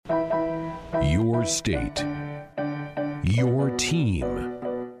Your state. Your team.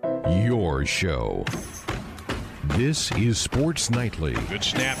 Your show. This is Sports Nightly. Good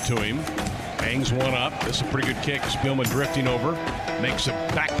snap to him. Hangs one up. This is a pretty good kick. Spielman drifting over. Makes a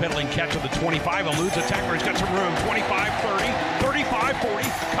backpedaling catch at the 25. Eludes a tackler. He's got some room. 25, 30, 35, 40.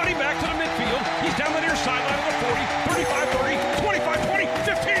 Cutting back to the midfield. He's down the near sideline of the 40. 35, 30, 25, 20,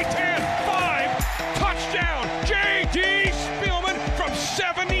 15, 10, 5. Touchdown. J.D. Spielman from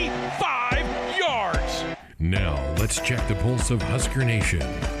 75 yards. Now, let's check the pulse of Husker Nation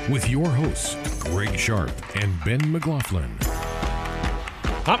with your hosts, Greg Sharp and Ben McLaughlin.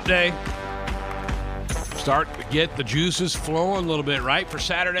 Hump day. Start to get the juices flowing a little bit, right, for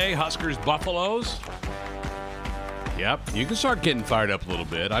Saturday, Huskers, Buffaloes. Yep, you can start getting fired up a little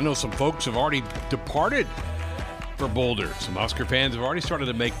bit. I know some folks have already departed for Boulder. Some Husker fans have already started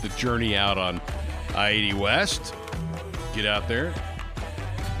to make the journey out on I-80 West. Get out there,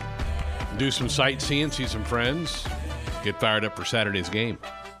 do some sightseeing, see some friends, get fired up for Saturday's game.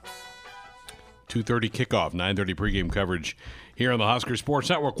 2:30 kickoff, 9:30 pregame coverage here on the Husker Sports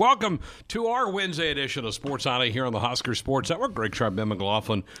Network. Welcome to our Wednesday edition of Sports Alley here on the Husker Sports Network. Greg Sharp, Ben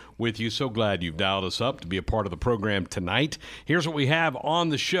McLaughlin with you. So glad you've dialed us up to be a part of the program tonight. Here's what we have on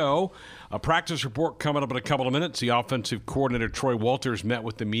the show. A practice report coming up in a couple of minutes. The offensive coordinator, Troy Walters, met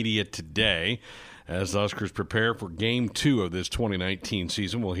with the media today as the Huskers prepare for Game 2 of this 2019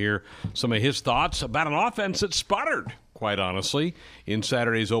 season. We'll hear some of his thoughts about an offense that sputtered, quite honestly, in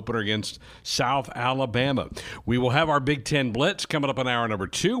Saturday's opener against South Alabama. We will have our Big Ten Blitz coming up in hour number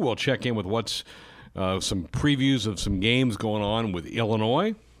 2. We'll check in with what's some previews of some games going on with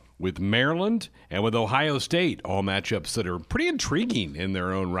Illinois, with Maryland, and with Ohio State, all matchups that are pretty intriguing in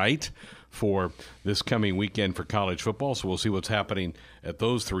their own right for this coming weekend for college football. So we'll see what's happening at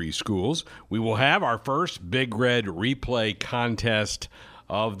those three schools. We will have our first Big Red replay contest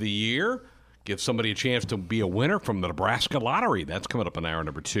of the year. Give somebody a chance to be a winner from the Nebraska Lottery. That's coming up in hour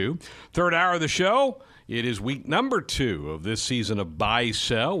number 2. Third hour of the show, it is week number 2 of this season of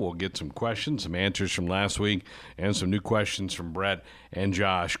Buy-Sell. We'll get some questions, some answers from last week, and some new questions from Brett and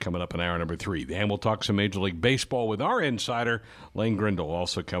Josh coming up in hour number 3. Then we'll talk some Major League Baseball with our insider, Lane Grindle,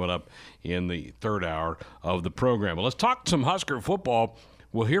 also coming up in the third hour of the program. Well, let's talk some Husker football.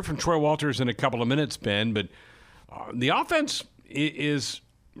 We'll hear from Troy Walters in a couple of minutes, Ben, but the offense is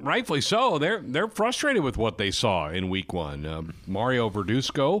rightfully so. They're frustrated with what they saw in week 1. Mario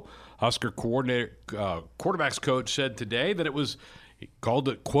Verduzco, Husker quarterbacks coach, said today that he called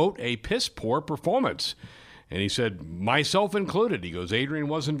it, quote, a piss-poor performance. And he said, myself included. He goes, Adrian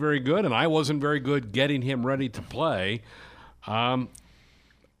wasn't very good, and I wasn't very good getting him ready to play.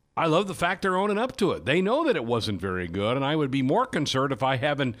 I love the fact they're owning up to it. They know that it wasn't very good, and I would be more concerned if I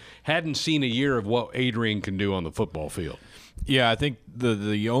hadn't seen a year of what Adrian can do on the football field. Yeah, I think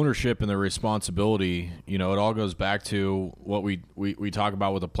the ownership and the responsibility, it all goes back to what we talk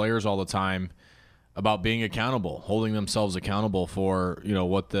about with the players all the time about being accountable, holding themselves accountable for,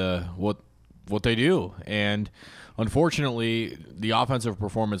 what they do. And unfortunately, the offensive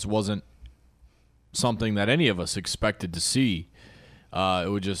performance wasn't something that any of us expected to see.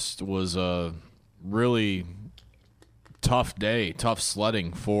 It was a really tough day, tough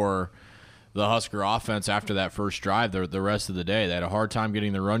sledding for the Husker offense after that first drive. The rest of the day, they had a hard time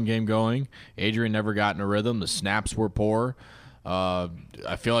getting the run game going. Adrian never got in a rhythm. The snaps were poor. I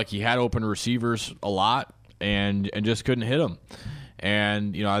feel like he had open receivers a lot and just couldn't hit them.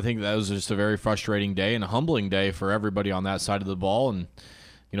 And I think that was just a very frustrating day and a humbling day for everybody on that side of the ball. And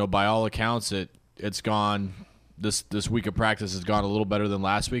by all accounts, it's gone. This week of practice has gone a little better than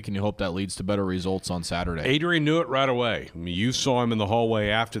last week, and you hope that leads to better results on Saturday. Adrian knew it right away. I mean, you saw him in the hallway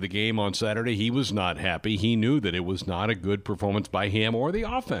after the game on Saturday. He was not happy. He knew that it was not a good performance by him or the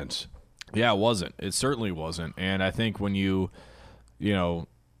offense. Yeah, it wasn't. It certainly wasn't. And I think when you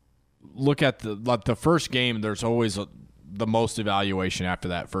look at the first game, there's always the most evaluation after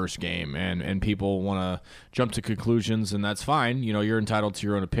that first game, and people want to jump to conclusions, and that's fine. You're entitled to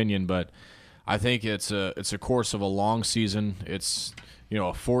your own opinion, but I think it's a course of a long season. It's a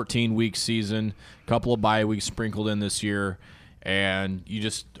 14-week season, a couple of bye weeks sprinkled in this year, and you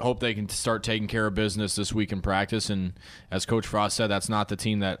just hope they can start taking care of business this week in practice. And as Coach Frost said, that's not the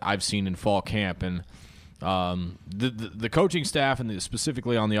team that I've seen in fall camp. And the coaching staff and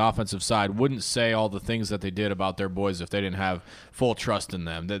specifically on the offensive side wouldn't say all the things that they did about their boys if they didn't have full trust in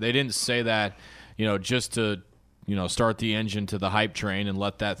them. They didn't say that just to start the engine to the hype train and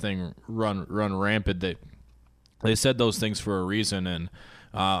let that thing run rampant. They said those things for a reason, and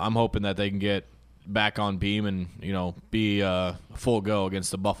I'm hoping that they can get back on beam and be full go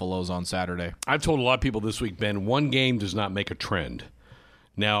against the Buffaloes on Saturday. I've told a lot of people this week, Ben, one game does not make a trend.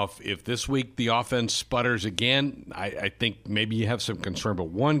 Now, if this week the offense sputters again, I think maybe you have some concern. But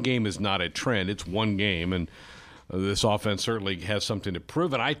one game is not a trend. It's one game, and this offense certainly has something to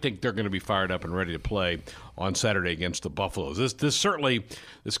prove. And I think they're going to be fired up and ready to play on Saturday against the Buffaloes. This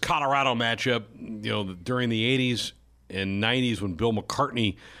Colorado matchup, during the 80s and 90s when Bill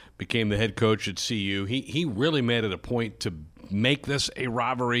McCartney became the head coach at CU, he really made it a point to make this a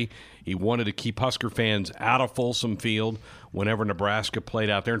rivalry. He wanted to keep Husker fans out of Folsom Field whenever Nebraska played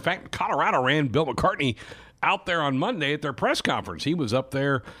out there. In fact, Colorado ran Bill McCartney out there on Monday at their press conference. He was up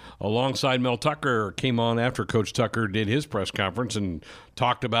there alongside Mel Tucker, came on after Coach Tucker did his press conference and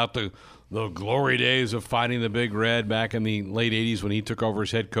talked about the glory days of fighting the Big Red back in the late 80s when he took over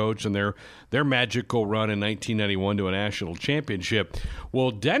as head coach and their magical run in 1991 to a national championship.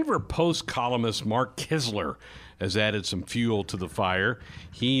 Well, Denver Post columnist Mark Kisler has added some fuel to the fire.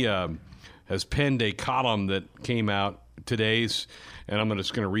 He has penned a column that came out today's, and I'm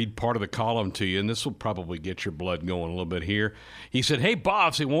just going to read part of the column to you, and this will probably get your blood going a little bit here. He said, "Hey,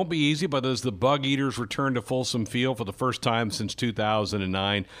 Buffs, it won't be easy, but as the Bug Eaters return to Folsom Field for the first time since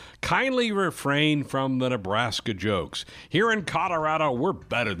 2009, kindly refrain from the Nebraska jokes. Here in Colorado, we're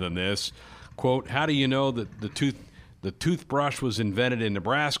better than this." Quote, "How do you know that the toothbrush was invented in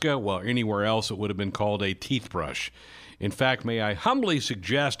Nebraska? Well, anywhere else it would have been called a teeth brush. In fact, may I humbly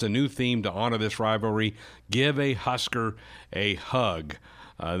suggest a new theme to honor this rivalry: give a Husker a hug."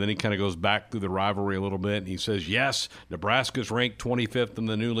 Then he kind of goes back through the rivalry a little bit, and he says, yes, Nebraska's ranked 25th in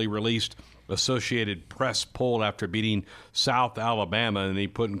the newly released Associated Press poll after beating South Alabama, and he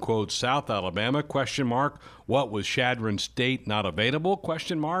put in quotes, "South Alabama, ? What, was Chadron State not available, ?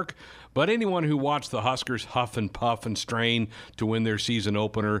 But anyone who watched the Huskers huff and puff and strain to win their season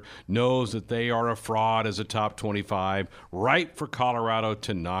opener knows that they are a fraud as a top 25, right for Colorado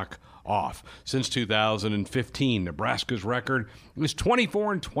to knock off. Since 2015, Nebraska's record is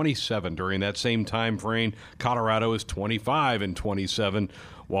 24-27. During that same time frame, Colorado is 25-27.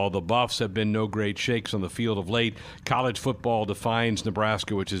 While the Buffs have been no great shakes on the field of late, college football defines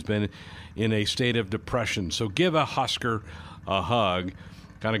Nebraska, which has been in a state of depression. So give a Husker a hug."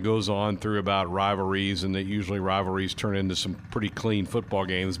 Kind of goes on through about rivalries, and that usually rivalries turn into some pretty clean football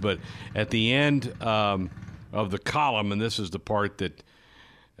games. But at the end of the column, and this is the part that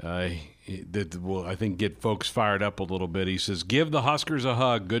will, I think, get folks fired up a little bit. He says, "Give the Huskers a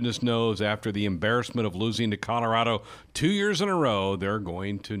hug. Goodness knows after the embarrassment of losing to Colorado 2 years in a row, they're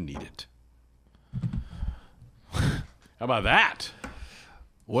going to need it." How about that?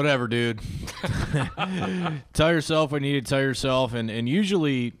 Whatever, dude. Tell yourself what you need to tell yourself. And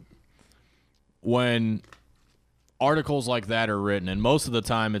usually when articles like that are written, and most of the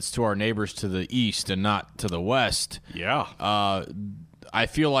time it's to our neighbors to the east and not to the west. Yeah. I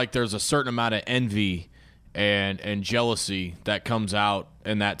feel like there's a certain amount of envy and jealousy that comes out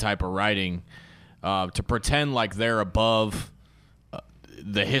in that type of writing, to pretend like they're above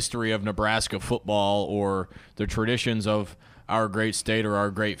the history of Nebraska football or the traditions of our great state or our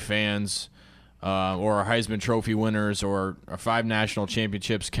great fans, or our Heisman Trophy winners, or our 5 national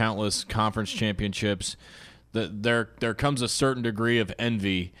championships, countless conference championships. There comes a certain degree of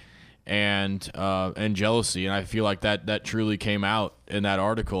envy and jealousy, and I feel like that truly came out in that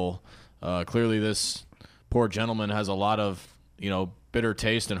article. Clearly, this poor gentleman has a lot of bitter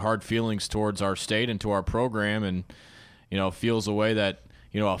taste and hard feelings towards our state and to our program, and feels a way that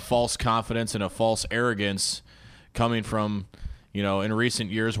a false confidence and a false arrogance coming from in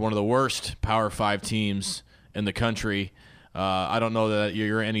recent years one of the worst Power 5 teams in the country. I don't know that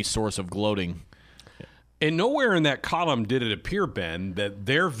you're any source of gloating. And nowhere in that column did it appear, Ben, that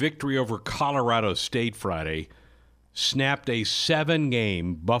their victory over Colorado State Friday snapped a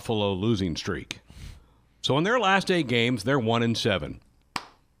 7-game Buffalo losing streak. So in their last 8 games, they're 1-7.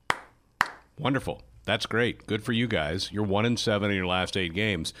 Wonderful. That's great. Good for you guys. You're 1-7 in your last 8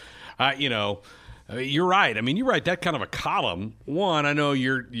 games. You're right. I mean, you write that kind of a column. One, I know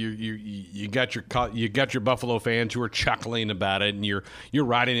you got your Buffalo fans who are chuckling about it, and you're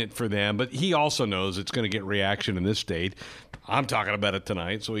writing it for them. But he also knows it's going to get reaction in this state. I'm talking about it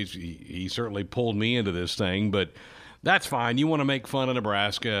tonight, so he certainly pulled me into this thing. But that's fine. You want to make fun of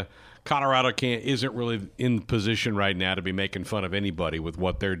Nebraska. Colorado isn't really in position right now to be making fun of anybody with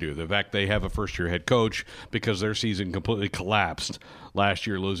what they're doing. The fact they have a first-year head coach because their season completely collapsed last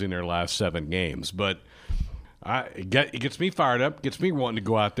year, losing their last 7 games. But it gets me fired up, gets me wanting to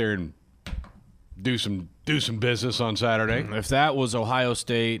go out there and do some business on Saturday. If that was Ohio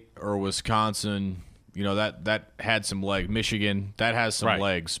State or Wisconsin, that had some legs. Michigan, that has some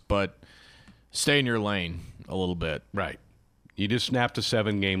legs, but stay in your lane a little bit. Right. You just snapped a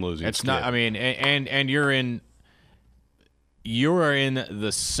 7-game losing streak. It's not. I mean, and you're in. you are in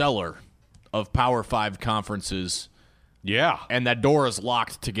the cellar of Power 5 conferences. Yeah. And that door is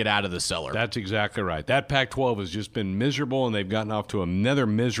locked to get out of the cellar. That's exactly right. That Pac-12 has just been miserable, and they've gotten off to another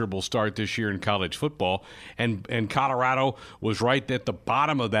miserable start this year in college football. And Colorado was right at the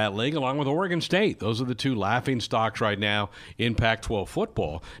bottom of that league, along with Oregon State. Those are the two laughing stocks right now in Pac-12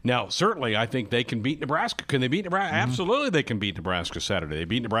 football. Now, certainly, I think they can beat Nebraska. Can they beat Nebraska? Mm-hmm. Absolutely, they can beat Nebraska Saturday. They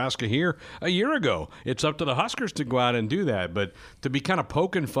beat Nebraska here a year ago. It's up to the Huskers to go out and do that. But to be kind of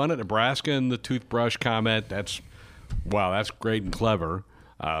poking fun at Nebraska and the toothbrush comment, that's great and clever.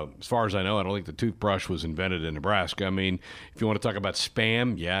 As far as I know, I don't think the toothbrush was invented in Nebraska. I mean, if you want to talk about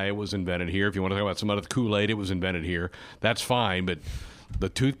Spam, yeah, it was invented here. If you want to talk about some other Kool-Aid, it was invented here. That's fine, but the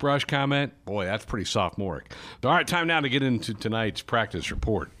toothbrush comment, boy, that's pretty sophomoric. All right, time now to get into tonight's practice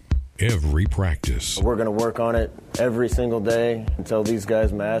report. Every practice. We're going to work on it every single day until these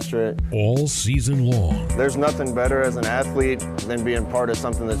guys master it. All season long. There's nothing better as an athlete than being part of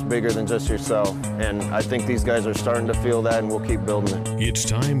something that's bigger than just yourself. And I think these guys are starting to feel that, and we'll keep building it. It's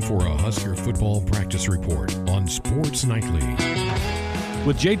time for a Husker football practice report on Sports Nightly.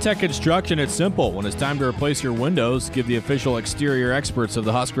 With J-Tech Construction, it's simple. When it's time to replace your windows, give the official exterior experts of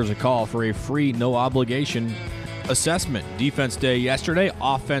the Huskers a call for a free, no-obligation assessment. Defense day yesterday,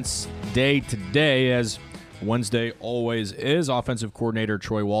 offense day today, as Wednesday always is. Offensive coordinator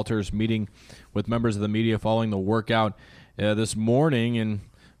Troy Walters meeting with members of the media following the workout this morning, and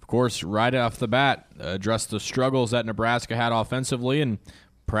of course, right off the bat, addressed the struggles that Nebraska had offensively and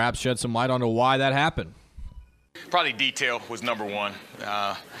perhaps shed some light onto why that happened. Probably detail was number one.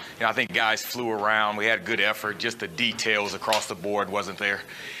 I think guys flew around. We had good effort. Just the details across the board wasn't there.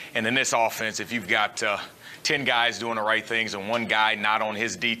 And in this offense, if you've got 10 guys doing the right things and one guy not on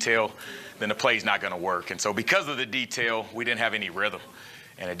his detail, then the play's not going to work. And so because of the detail, we didn't have any rhythm.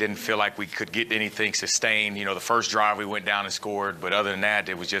 And it didn't feel like we could get anything sustained. The first drive we went down and scored, but other than that,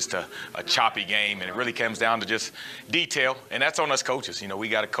 it was just a choppy game. And it really comes down to just detail, and that's on us coaches. We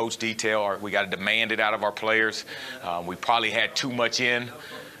got to coach detail, or we got to demand it out of our players. We probably had too much in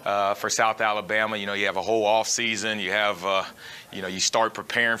for South Alabama. You have a whole off season. You have, you start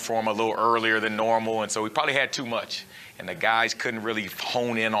preparing for them a little earlier than normal, and so we probably had too much. And the guys couldn't really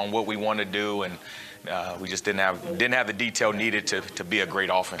hone in on what we wanted to do, and we just didn't have the detail needed to be a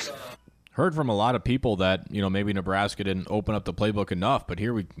great offense. Heard from a lot of people that, maybe Nebraska didn't open up the playbook enough, but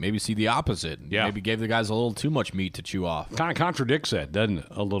here we maybe see the opposite. Yeah. Maybe gave the guys a little too much meat to chew off. Kind of contradicts that, doesn't it,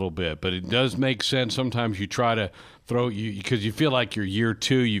 a little bit? But it does make sense. Sometimes you try to throw, because you feel like you're year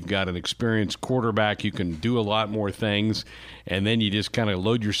two, you've got an experienced quarterback, you can do a lot more things, and then you just kind of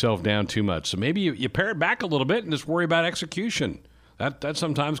load yourself down too much. So maybe you pare it back a little bit and just worry about execution. That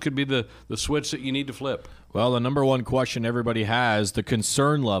sometimes could be the switch that you need to flip. Well, the number one question everybody has, the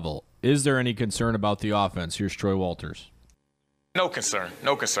concern level. Is there any concern about the offense? Here's Troy Walters. No concern.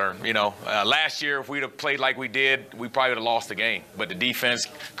 Last year, if we'd have played like we did, we probably would have lost the game. But the defense,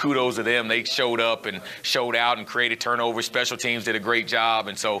 kudos to them. They showed up and showed out and created turnovers. Special teams did a great job.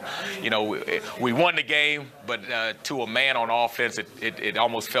 And so, we won the game, but to a man on offense, it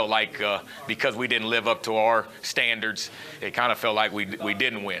almost felt like because we didn't live up to our standards, it kind of felt like we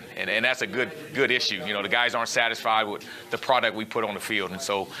didn't win. And that's a good issue. The guys aren't satisfied with the product we put on the field. And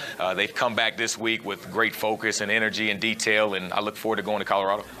so they've come back this week with great focus and energy and detail, and I look forward to going to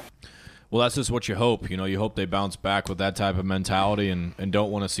Colorado. Well, that's just what you hope. You hope they bounce back with that type of mentality and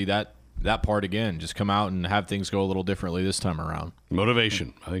don't want to see that part again. Just come out and have things go a little differently this time around.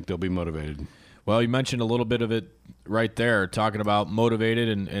 Motivation. I think they'll be motivated. Well, you mentioned a little bit of it right there, talking about motivated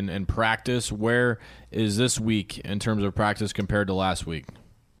and practice. Where is this week in terms of practice compared to last week?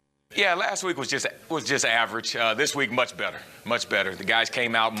 Yeah, last week was just average. This week, much better. The guys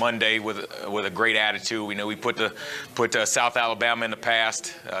came out Monday with a great attitude. We put South Alabama in the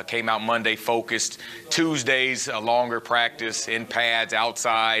past. Came out Monday focused. Tuesdays, a longer practice in pads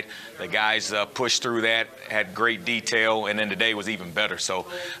outside. The guys pushed through that, had great detail, and then today was even better. So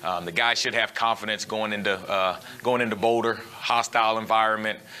the guys should have confidence going into Boulder, hostile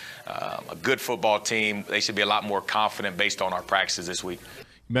environment, a good football team. They should be a lot more confident based on our practices this week.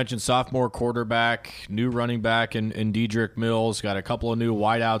 You mentioned sophomore quarterback, new running back in Dedrick Mills, got a couple of new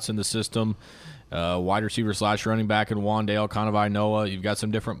wideouts in the system, wide receiver / running back in Wandale, Conavai Noah. You've got some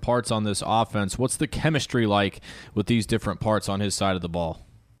different parts on this offense. What's the chemistry like with these different parts on his side of the ball?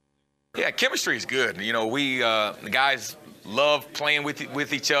 Yeah, chemistry is good. The guys love playing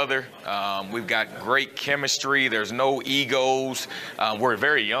with each other. We've got great chemistry. There's no egos. We're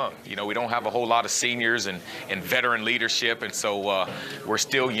very young. We don't have a whole lot of seniors and veteran leadership, and so we're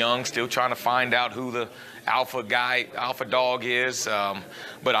still young, still trying to find out who the alpha dog is.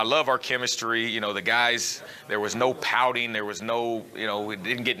 But I love our chemistry. The guys, there was no pouting. There was no, we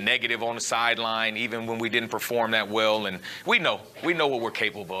didn't get negative on the sideline, even when we didn't perform that well. And we know what we're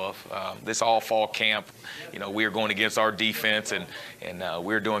capable of. This all fall camp, we are going against our defense, and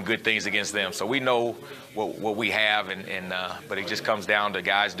we're doing good things against them. So we know what we have, but it just comes down to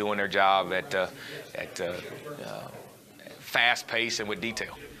guys doing their job at fast pace and with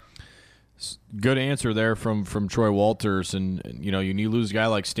detail. Good answer there from Troy Walters. And you lose a guy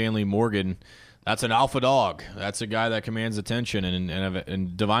like Stanley Morgan. That's an alpha dog. That's a guy that commands attention.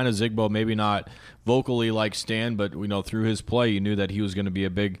 And Divine Ozigbo, maybe not vocally like Stan, but through his play, you knew that he was going to be a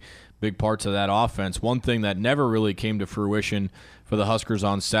big part of that offense. One thing that never really came to fruition for the Huskers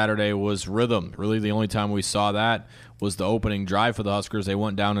on Saturday was rhythm. Really, the only time we saw that was the opening drive for the Huskers. They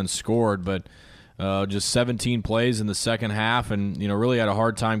went down and scored, but just 17 plays in the second half, and really had a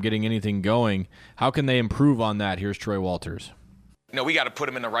hard time getting anything going. How can they improve on that? Here's Troy Walters. We got to put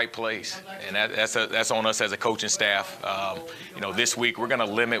them in the right place, and that's on us as a coaching staff. This week we're going to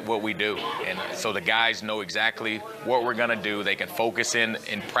limit what we do, and so the guys know exactly what we're going to do. They can focus in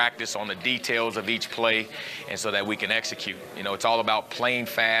practice on the details of each play, and so that we can execute. It's all about playing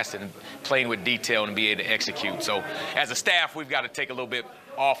fast and playing with detail and be able to execute. So as a staff, we've got to take a little bit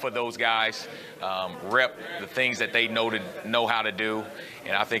off of those guys, rep the things that they know how to do,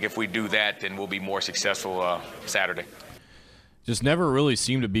 and I think if we do that, then we'll be more successful Saturday. Just never really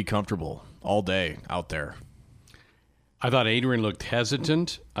seemed to be comfortable all day out there. I thought Adrian looked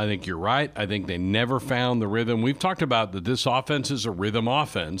hesitant. I think you're right. I think they never found the rhythm. We've talked about that this offense is a rhythm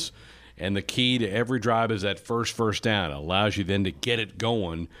offense, and the key to every drive is that first down. It allows you then to get it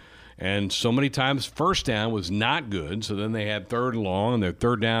going. And so many times first down was not good, so then they had third and long, and their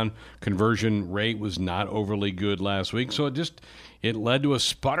third down conversion rate was not overly good last week. So it led to a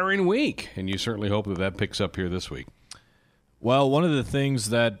sputtering week, and you certainly hope that picks up here this week. Well, one of the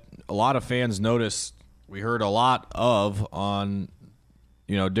things that a lot of fans noticed, we heard a lot of on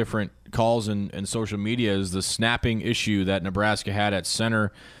different calls and social media, is the snapping issue that Nebraska had at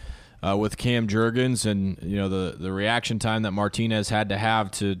center with Cam Jurgens, and the reaction time that Martinez had to have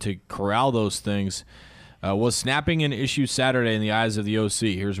to corral those things. Was snapping an issue Saturday in the eyes of the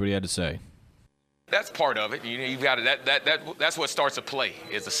OC? Here's what he had to say. That's part of it. You've got to, that's what starts a play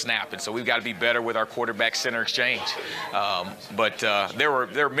is a snap, and so we've got to be better with our quarterback center exchange. But there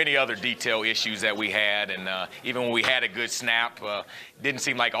were many other detail issues that we had, and even when we had a good snap, didn't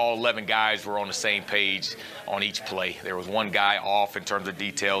seem like all 11 guys were on the same page on each play. There was one guy off in terms of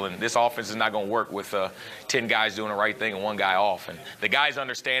detail, and this offense is not going to work with 10 guys doing the right thing and one guy off. And the guys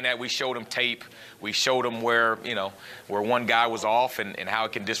understand that. We showed them tape. We showed them where one guy was off and how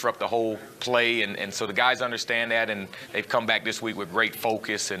it can disrupt the whole play. And so the guys understand that, and they've come back this week with great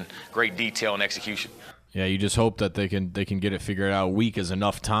focus and great detail and execution. Yeah, you just hope that they can get it figured out. A week is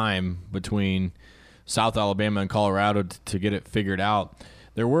enough time between South Alabama and Colorado to get it figured out.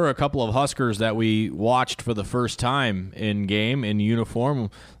 There were a couple of Huskers that we watched for the first time in game, in uniform.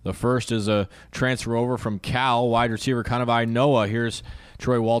 The first is a transfer over from Cal, wide receiver Kanawai Noah. Here's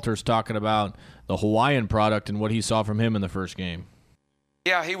Troy Walters talking about the Hawaiian product and what he saw from him in the first game.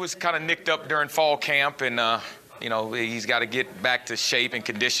 Yeah, he was kind of nicked up during fall camp, and he's got to get back to shape and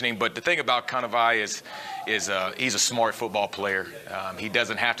conditioning. But the thing about Kanawai is he's a smart football player. He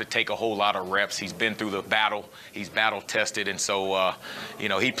doesn't have to take a whole lot of reps. He's been through the battle. He's battle tested, and so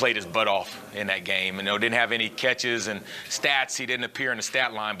he played his butt off in that game. And didn't have any catches and stats. He didn't appear in the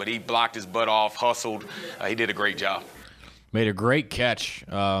stat line, but he blocked his butt off, hustled. He did a great job. Made a great catch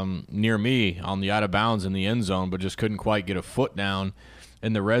near me on the out of bounds in the end zone, but just couldn't quite get a foot down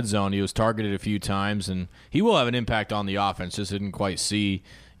in the red zone. He was targeted a few times, and he will have an impact on the offense. Just didn't quite see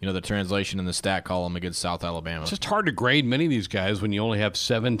the translation in the stat column against South Alabama. It's just hard to grade many of these guys when you only have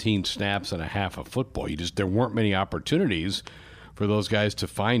 17 snaps and a half of football. There weren't many opportunities for those guys to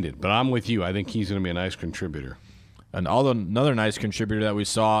find it. But I'm with you. I think he's going to be a nice contributor. And another nice contributor that we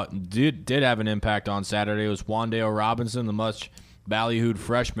saw did have an impact on Saturday was Wandale Robinson, the much ballyhooed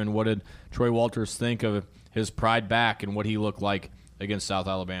freshman. What did Troy Walters think of his pride back and what he looked like against South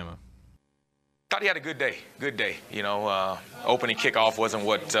Alabama? Thought he had a good day. Opening kickoff wasn't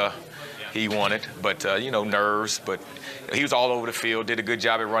what he wanted, but nerves. But he was all over the field, did a good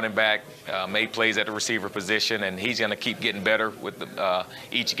job at running back, made plays at the receiver position, and he's going to keep getting better with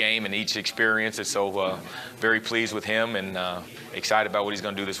each game and each experience. And so very pleased with him and excited about what he's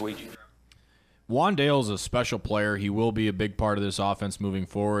going to do this week. Wandale's a special player. He will be a big part of this offense moving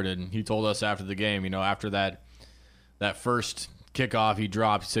forward, and he told us after the game, after that first kickoff he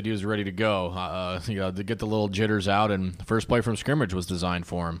dropped, he said he was ready to go, to get the little jitters out, and the first play from scrimmage was designed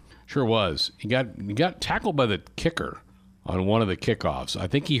for him. Sure was. He got tackled by the kicker on one of the kickoffs. I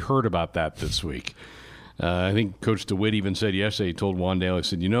think he heard about that this week. I think Coach DeWitt even said yesterday, he told Wandale, he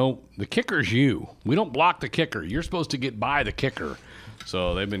said, the kicker's you. We don't block the kicker. You're supposed to get by the kicker.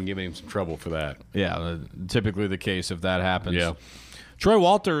 So they've been giving him some trouble for that. Yeah, typically the case if that happens. Yeah. Troy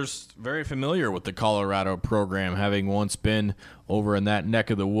Walters, very familiar with the Colorado program, having once been over in that neck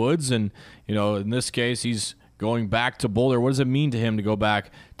of the woods. And, in this case, he's going back to Boulder. What does it mean to him to go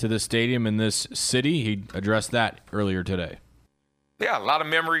back to this stadium in this city? He addressed that earlier today. Yeah, a lot of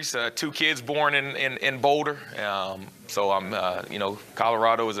memories. 2 kids born in Boulder. So I'm,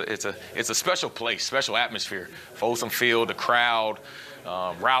 Colorado it's a special place, special atmosphere. Folsom Field, the crowd,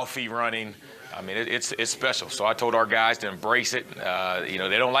 Ralphie running. I mean, it's special. So I told our guys to embrace it. They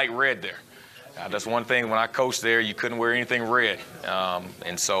don't like red there. That's one thing. When I coached there, you couldn't wear anything red.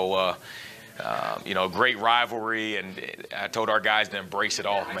 Great rivalry, and I told our guys to embrace it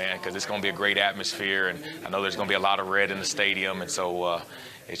all, man, because it's going to be a great atmosphere, and I know there's going to be a lot of red in the stadium, and so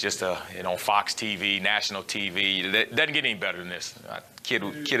it's just Fox TV, national TV. It doesn't get any better than this. I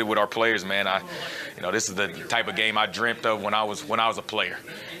kidded with our players, man. This is the type of game I dreamt of when I was a player.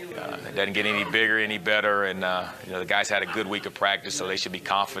 It doesn't get any bigger, any better, and the guys had a good week of practice, so they should be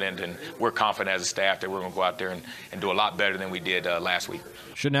confident, and we're confident as a staff that we're going to go out there and do a lot better than we did last week.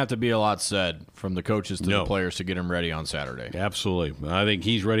 Shouldn't have to be a lot said from the coaches to the players to get him ready on Saturday. Absolutely. I think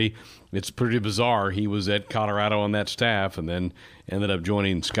he's ready. It's pretty bizarre. He was at Colorado on that staff and then ended up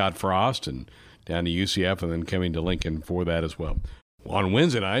joining Scott Frost and down to UCF and then coming to Lincoln for that as well. On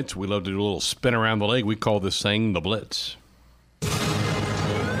Wednesday nights, we love to do a little spin around the leg. We call this thing the Blitz.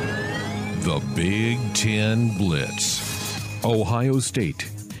 The Big Ten Blitz. Ohio State.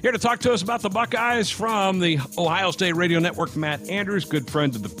 Here to talk to us about the Buckeyes from the Ohio State Radio Network, Matt Andrews, good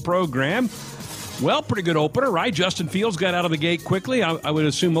friend of the program. Well, pretty good opener, right? Justin Fields got out of the gate quickly. I would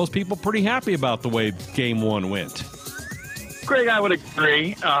assume most people pretty happy about the way Game 1 went. Greg, I would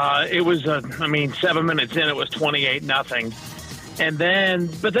agree. It was, 7 minutes in, it was 28-0.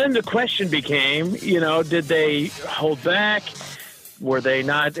 But then the question became, did they hold back? Were they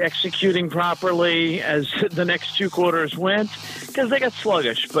not executing properly as the next 2 quarters went? Because they got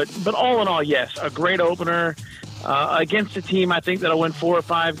sluggish. But all in all, yes, a great opener against a team I think that'll win 4 or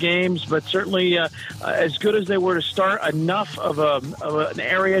 5 games. But certainly as good as they were to start, enough of an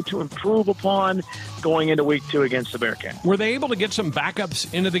area to improve upon going into week 2 against the Bearcats. Were they able to get some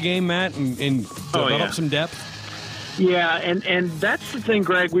backups into the game, Matt, and develop some depth? Yeah, and that's the thing,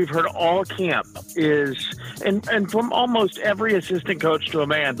 Greg, we've heard all camp is, and from almost every assistant coach to a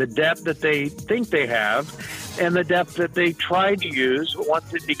man, the depth that they think they have and the depth that they tried to use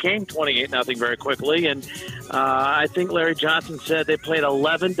once it became 28-0 very quickly. And I think Larry Johnson said they played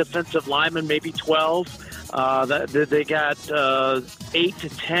 11 defensive linemen, maybe 12. They got 8 to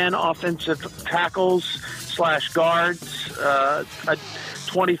 10 offensive tackles / guards,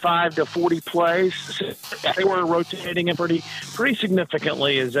 25 to 40 plays. They were rotating him pretty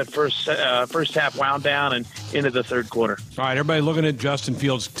significantly as that first half wound down and into the third quarter. All right, everybody looking at Justin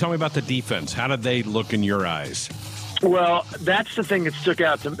Fields. Tell me about the defense. How did they look in your eyes? Well, that's the thing that stood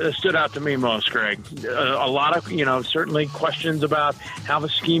out to me most, Greg. A lot of, certainly questions about how the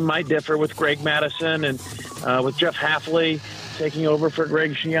scheme might differ with Greg Madison and with Jeff Hafley taking over for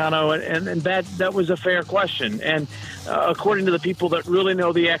Greg Schiano, and that was a fair question. And according to the people that really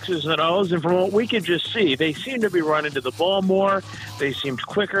know the X's and O's, and from what we could just see, they seemed to be running to the ball more. They seemed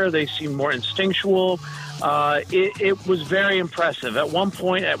quicker. They seemed more instinctual. It was very impressive. At one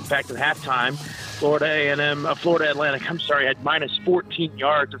point, in fact, at halftime, Florida Atlantic, had minus 14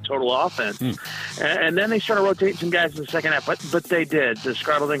 yards of total offense. And then they started rotating some guys in the second half, but they did. The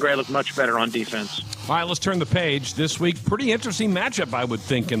Scarlet and Gray looked much better on defense. All right, let's turn the page. This week, pretty interesting matchup, I would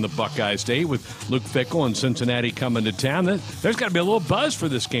think, in the Buckeye State with Luke Fickell and Cincinnati coming to town. There's got to be a little buzz for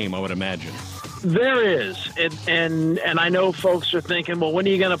this game, I would imagine. There is, and I know folks are thinking, well, when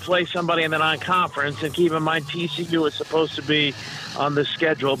are you going to play somebody in the non-conference? And keep in mind, TCU is supposed to be on the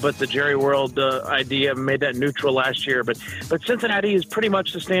schedule, but the Jerry World idea made that neutral last year. But Cincinnati is pretty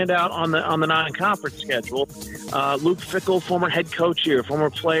much the standout on the non-conference schedule. Luke Fickell, former head coach here, former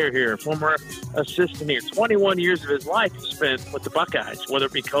player here, former assistant here. 21 years of his life he spent with the Buckeyes, whether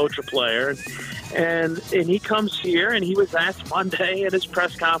it be coach or player. And he comes here, and he was asked Monday at his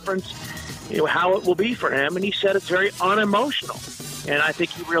press conference, how it will be for him, and he said it's very unemotional. And I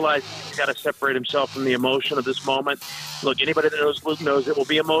think he realized he's got to separate himself from the emotion of this moment. Look, anybody that knows Luke knows it will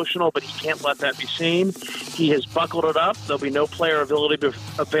be emotional, but he can't let that be seen. He has buckled it up. There'll be no player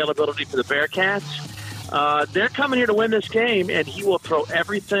availability for the Bearcats. They're coming here to win this game, and he will throw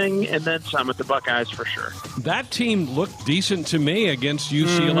everything and then some at the Buckeyes for sure. That team looked decent to me against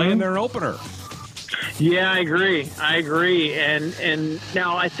UCLA in their opener. Yeah, I agree. And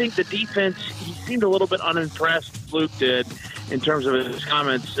now I think the defense, he seemed a little bit unimpressed, Luke did, in terms of his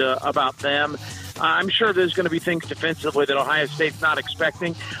comments about them. I'm sure there's going to be things defensively that Ohio State's not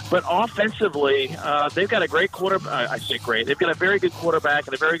expecting, but offensively, they've got a great quarterback. I say great. They've got a very good quarterback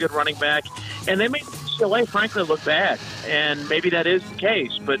and a very good running back, and they made UCLA, frankly, look bad. And maybe that is the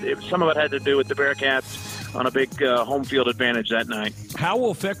case, but some of it had to do with the Bearcats on a big home field advantage that night. How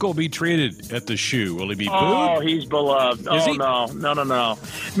will Fickle be treated at the shoe? Will he be booed? Oh, he's beloved. Is he? No.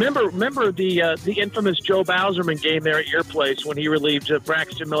 Remember the infamous Joe Bauserman game there at your place when he relieved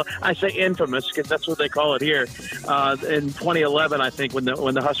Braxton Miller? I say infamous because that's what they call it here. In 2011, I think, when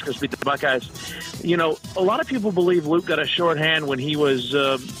the Huskers beat the Buckeyes. You know, a lot of people believe Luke got a shorthand when he was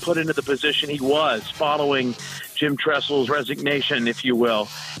put into the position he was following Jim Tressel's resignation, if you will.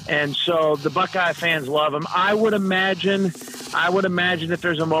 And so the Buckeye fans love him. I would imagine if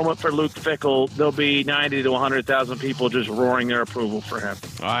there's a moment for Luke Fickell, there'll be 90 to 100,000 people just roaring their approval for him.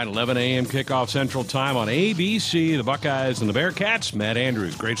 All right, 11 a.m. kickoff Central Time on ABC, the Buckeyes and the Bearcats. Matt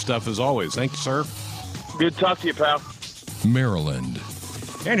Andrews, great stuff as always. Thank you, sir. Good to talk to you, pal. Maryland.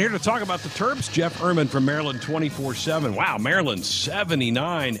 And here to talk about the Terps, Jeff Erman from Maryland 24/7. Wow, Maryland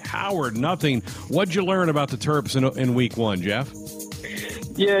 79, Howard nothing. What'd you learn about the Terps in week one, Jeff?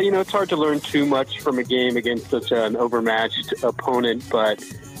 Yeah, it's hard to learn too much from a game against such an overmatched opponent, but,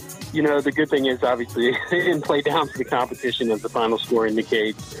 the good thing is obviously they didn't play down to the competition, as the final score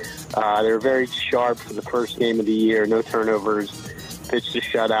indicates. They were very sharp for the first game of the year, no turnovers, pitched a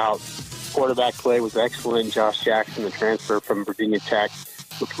shutout. Quarterback play was excellent. Josh Jackson, the transfer from Virginia Tech,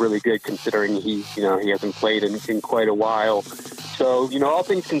 looked really good considering he hasn't played in quite a while. So, all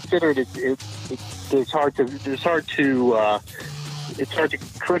things considered, it's hard to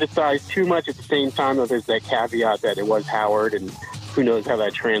criticize too much. At the same time, though, there's that caveat that it was Howard, and who knows how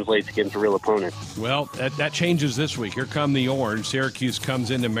that translates against a real opponent. Well, that changes this week. Here come the Orange. Syracuse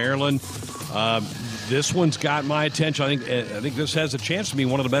comes into Maryland. This one's got my attention. I think this has a chance to be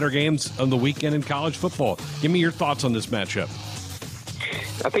one of the better games of the weekend in college football. Give me your thoughts on this matchup.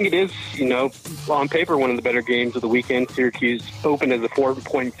 I think it is, on paper, one of the better games of the weekend. Syracuse opened as a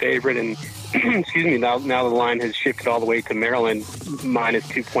 4-point favorite, and excuse me, now the line has shifted all the way to Maryland minus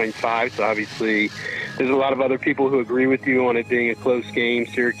 2.5. So obviously, there's a lot of other people who agree with you on it being a close game.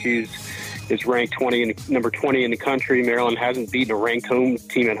 Syracuse is ranked number 20 in the country. Maryland hasn't beaten a ranked home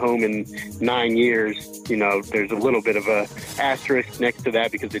team at home in 9 years. There's a little bit of a asterisk next to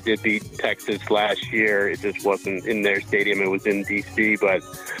that because it did beat Texas last year. It just wasn't in their stadium. It was in D.C. But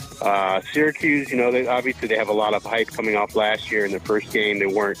Syracuse, they have a lot of hype coming off last year. In the first game, they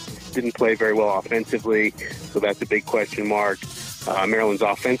didn't play very well offensively, so that's a big question mark. Maryland's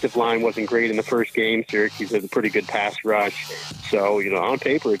offensive line wasn't great in the first game. Syracuse has a pretty good pass rush. So, on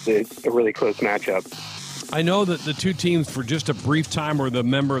paper, it's a really close matchup. I know that the two teams, for just a brief time, were the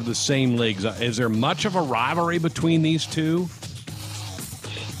member of the same leagues. Is there much of a rivalry between these two?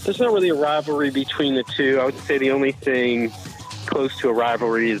 There's not really a rivalry between the two. I would say the only thing close to a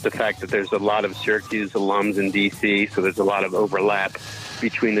rivalry is the fact that there's a lot of Syracuse alums in D.C., so there's a lot of overlap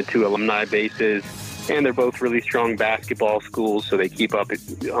between the two alumni bases. And they're both really strong basketball schools, so they keep up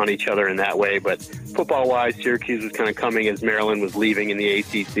on each other in that way. But football-wise, Syracuse was kind of coming as Maryland was leaving in the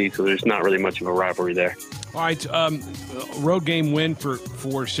ACC, so there's not really much of a rivalry there. All right, road game win for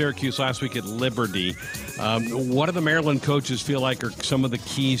Syracuse last week at Liberty. What do the Maryland coaches feel like are some of the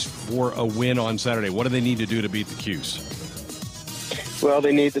keys for a win on Saturday? What do they need to do to beat the Cuse? Well,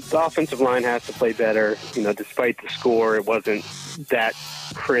 the offensive line has to play better. Despite the score, it wasn't that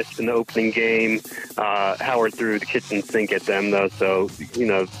crisp in the opening game. Howard threw the kitchen sink at them, though, so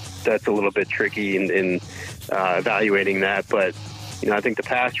that's a little bit tricky in evaluating that. But I think the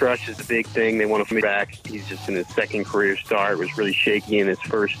pass rush is the big thing. They want to come back. He's just in his second career start. Was really shaky in his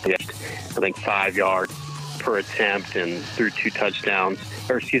first, 5 yards per attempt, and threw 2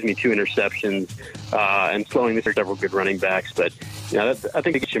 interceptions, and slowing this several good running backs. But I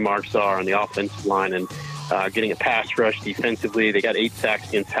think the kitchen marks are on the offensive line and getting a pass rush defensively. They got 8 sacks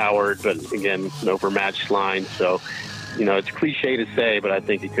against Howard, but again, an overmatched line. So, it's cliche to say, but I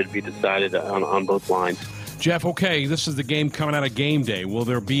think it could be decided on both lines. Jeff, okay, this is the game coming out of game day. Will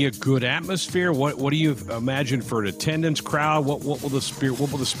there be a good atmosphere? What do you imagine for an attendance crowd? What will the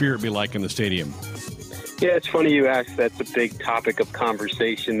spirit be like in the stadium? Yeah, it's funny you asked. That's a big topic of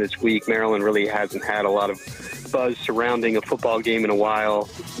conversation this week. Maryland really hasn't had a lot of buzz surrounding a football game in a while.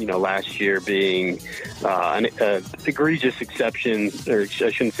 Last year being an egregious exception, or I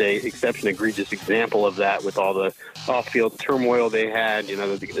shouldn't say exception, egregious example of that with all the off-field turmoil they had.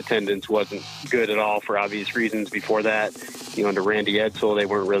 The attendance wasn't good at all for obvious reasons before that. Under Randy Edsall, they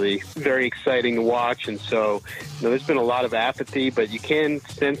weren't really very exciting to watch. And so, there's been a lot of apathy, but you can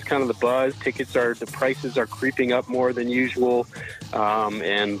sense kind of the buzz. The prices are creeping up more than usual.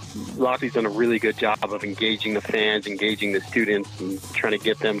 And Lockheed's done a really good job of engaging the fans, engaging the students, and trying to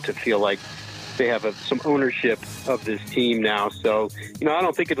get them to feel like they have some ownership of this team now. So, I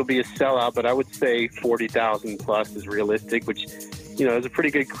don't think it'll be a sellout, but I would say 40,000 plus is realistic, which, is a pretty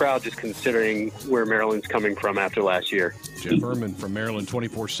good crowd just considering where Maryland's coming from after last year. Jim Berman from Maryland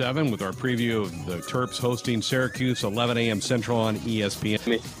 24/7 with our preview of the Terps hosting Syracuse, 11 a.m. Central on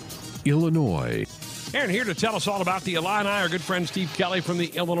ESPN. Illinois. And here to tell us all about the Illini, our good friend Steve Kelly from the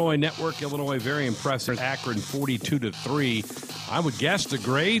Illinois Network. Illinois very impressive. Akron 42-3. I would guess the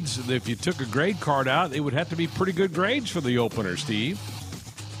grades, if you took a grade card out, it would have to be pretty good grades for the opener, Steve.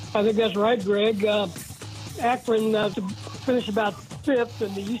 I think that's right, Greg. Akron finished about 5th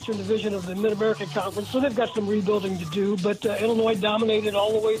in the Eastern Division of the Mid-American Conference, so they've got some rebuilding to do. But Illinois dominated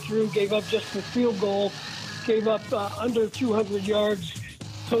all the way through, gave up just the field goal, gave up under 200 yards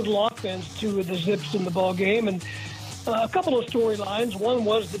total offense to the Zips in the ball game. And a couple of storylines. One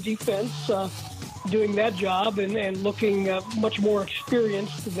was the defense doing that job and looking much more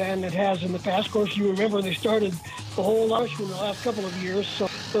experienced than it has in the past. Of course, you remember they started a whole lot in the last couple of years. So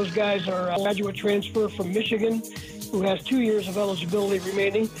those guys are a graduate transfer from Michigan who has 2 years of eligibility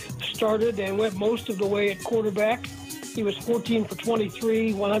remaining, started and went most of the way at quarterback. He was 14 for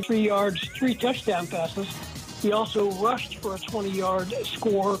 23, 103 yards, 3 touchdown passes. He also rushed for a 20-yard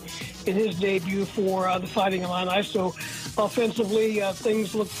score in his debut for the Fighting Illini. So offensively,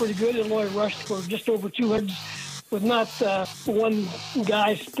 things look pretty good. Illinois rushed for just over 200 with not one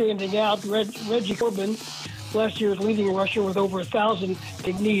guy standing out. Reggie Corbin, last year's leading rusher with over 1,000,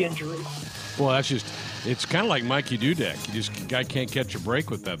 big knee injury. Well, it's kind of like Mikey Dudek. Guy can't catch a break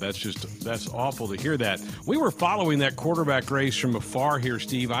with that. That's awful to hear that. We were following that quarterback race from afar here,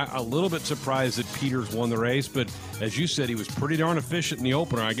 Steve. I'm a little bit surprised that Peters won the race, but as you said, he was pretty darn efficient in the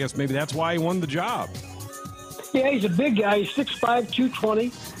opener. I guess maybe that's why he won the job. Yeah, he's a big guy. He's 6'5",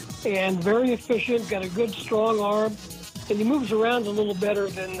 220, and very efficient, got a good, strong arm, and he moves around a little better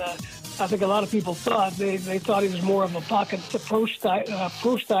than I think a lot of people thought. They thought he was more of a pocket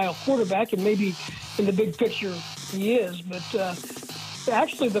pro-style quarterback, and maybe in the big picture he is. But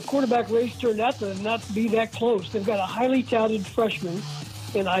actually, the quarterback race turned out to not be that close. They've got a highly touted freshman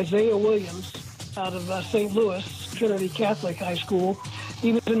in Isaiah Williams out of St. Louis, Trinity Catholic High School.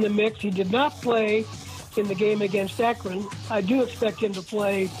 He was in the mix. He did not play in the game against Akron. I do expect him to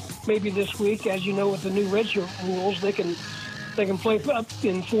play maybe this week. As you know, with the new redshirt rules, they can play up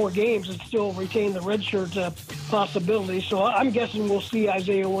in 4 games and still retain the redshirt possibility. So I'm guessing we'll see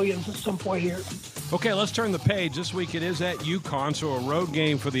Isaiah Williams at some point here. Okay, let's turn the page. This week it is at UConn, so a road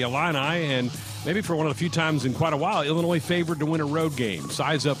game for the Illini, and maybe for one of the few times in quite a while, Illinois favored to win a road game.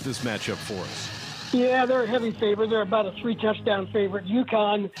 Size up this matchup for us. Yeah, they're a heavy favorite. They're about a 3-touchdown favorite.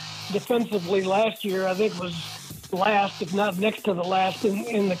 UConn defensively last year, I think, was last, if not next to the last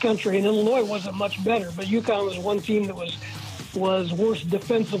in the country, and Illinois wasn't much better, but UConn was one team that was worse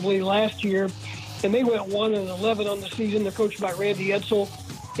defensively last year, and they went 1-11 on the season. They're coached by Randy Edsall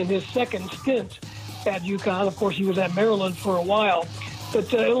in his second stint at UConn. Of course, he was at Maryland for a while.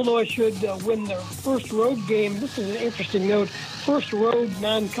 But Illinois should win their first road game. This is an interesting note. First road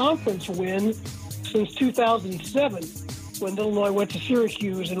non-conference win since 2007, when Illinois went to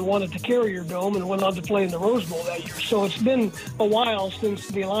Syracuse and won at the Carrier Dome and went on to play in the Rose Bowl that year. So it's been a while since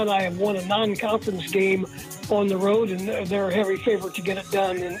the Illini have won a non-conference game on the road, and they're a heavy favorite to get it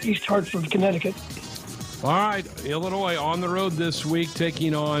done in East Hartford, Connecticut. All right, Illinois on the road this week,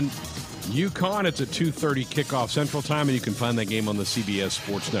 taking on UConn. It's a 2:30 kickoff Central Time, and you can find that game on the CBS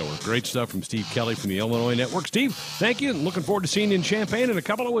Sports Network. Great stuff from Steve Kelly from the Illinois Network. Steve, thank you, and looking forward to seeing you in Champaign in a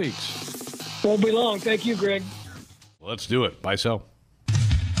couple of weeks. Won't be long. Thank you, Greg. Let's do it. Buy, sell.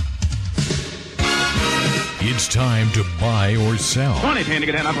 It's time to buy or sell. Buy,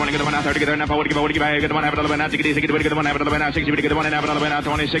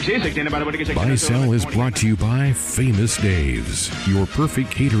 sell is brought to you by Famous Dave's, your perfect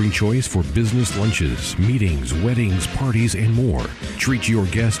catering choice for business lunches, meetings, weddings, parties, and more. Treat your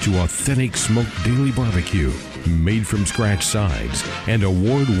guests to authentic smoked daily barbecue, made from scratch sides, and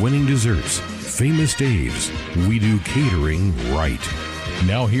award-winning desserts. Famous Dave's, we do catering right.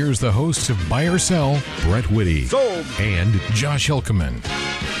 Now here's the hosts of Buy or Sell, Brett Whitty and Josh Hilkeman.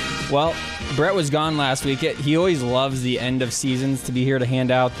 Well, Brett was gone last week. He always loves the end of seasons to be here to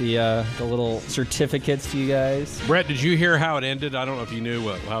hand out the little certificates to you guys. Brett, did you hear how it ended? I don't know if you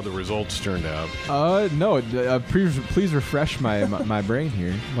knew how the results turned out. No. Please refresh my brain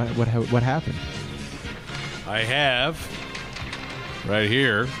here. What happened? I have right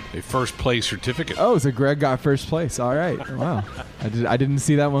here a first place certificate. Oh, so Greg got first place. All right. Wow. I didn't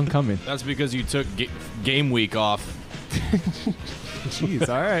see that one coming. That's because you took game week off. Jeez.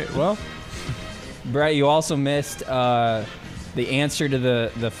 All right. Well, Brett, you also missed the answer to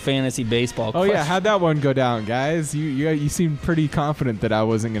the fantasy baseball question. Oh, yeah. How'd that one go down, guys? You seemed pretty confident that I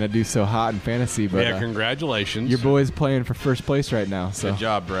wasn't going to do so hot in fantasy. But yeah, congratulations. Your boy's playing for first place right now. So. Good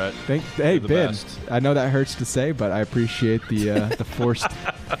job, Brett. Hey, Ben. I know that hurts to say, but I appreciate the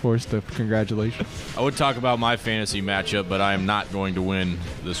forced congratulations. I would talk about my fantasy matchup, but I am not going to win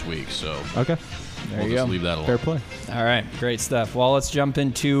this week. So okay. There you just go. Leave that alone. Fair play. All right. Great stuff. Well, let's jump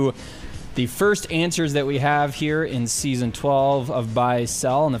into the first answers that we have here in Season 12 of Buy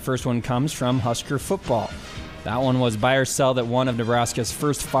Sell, and the first one comes from Husker Football. That one was buy or sell that one of Nebraska's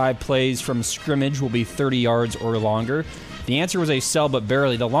first 5 plays from scrimmage will be 30 yards or longer. The answer was a sell, but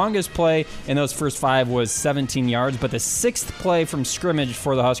barely. The longest play in those first 5 was 17 yards, but the 6th play from scrimmage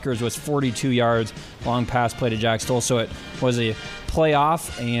for the Huskers was 42 yards, long pass play to Jack Stoll. So it was a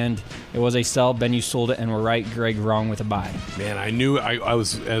playoff, and it was a sell. Ben, you sold it, and we're right. Greg, wrong with a buy. Man, I knew I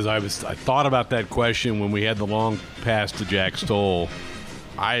thought about that question when we had the long pass to Jack Stoll.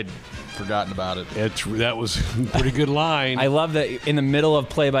 I had forgotten about it. That was a pretty good line. I love that in the middle of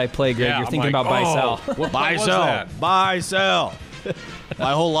play-by-play, Greg, you're thinking about buy-sell. What buy sell? Buy sell.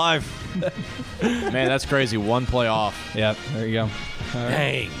 My whole life. Man, that's crazy. One play off. Yep, there you go. All right.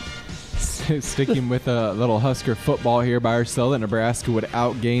 Dang. Sticking with a little Husker football here, buy or sell that Nebraska would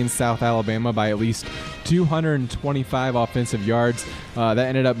outgain South Alabama by at least 225 offensive yards. That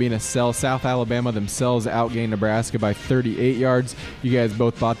ended up being a sell. South Alabama themselves outgained Nebraska by 38 yards. You guys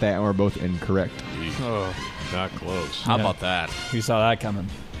both bought that, and we're both incorrect. Oh, not close. How about that? Who saw that coming?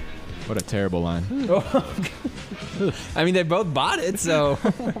 What a terrible line. I mean, they both bought it, so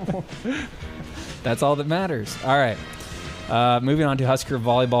that's all that matters. All right. Moving on to Husker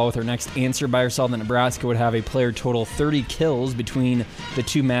volleyball with our next answer, buy or sell that Nebraska would have a player total 30 kills between the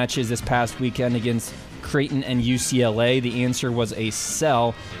 2 matches this past weekend against Creighton and UCLA. The answer was a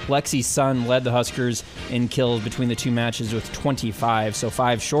sell. Lexi Sun led the Huskers in kills between the 2 matches with 25, so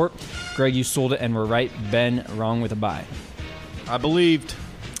 5 short. Greg, you sold it and were right. Ben, wrong with a buy. I believed.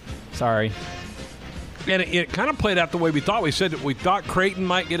 Sorry. And it kind of played out the way we thought. We said that we thought Creighton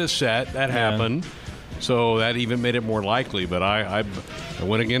might get a set. That happened. So that even made it more likely, but I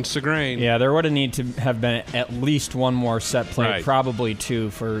went against the grain. Yeah, there would have need to have been at least one more set play, Right. probably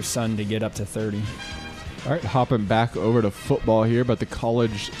 2 for Sun to get up to 30. All right, hopping back over to football here, but the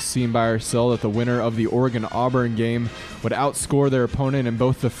college scene buy or sell that the winner of the Oregon-Auburn game would outscore their opponent in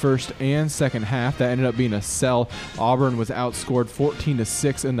both the first and second half. That ended up being a sell. Auburn was outscored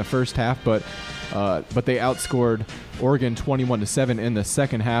 14-6 in the first half, but they outscored Oregon 21-7 in the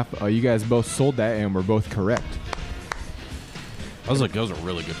second half. You guys both sold that, and were both correct. That was a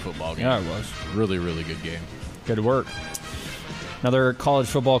really good football game. Yeah, it was. Really, really good game. Good work. Another college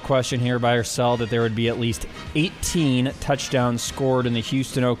football question here, buy or sell that there would be at least 18 touchdowns scored in the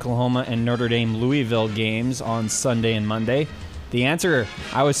Houston, Oklahoma, and Notre Dame Louisville games on Sunday and Monday. The answer,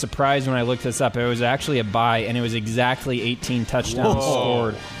 I was surprised when I looked this up. It was actually a buy, and it was exactly 18 touchdowns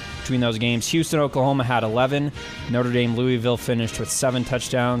scored between those games. Houston, Oklahoma had 11. Notre Dame Louisville finished with 7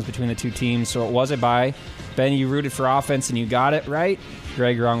 touchdowns between the 2 teams, so it was a buy. Ben, you rooted for offense, and you got it right.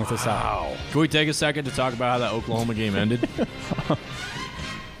 Greg, wrong with this out. Can we take a second to talk about how that Oklahoma game ended?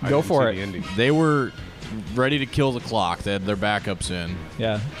 Go for it. They were ready to kill the clock. They had their backups in.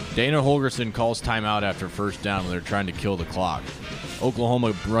 Yeah. Dana Holgerson calls timeout after first down when they're trying to kill the clock.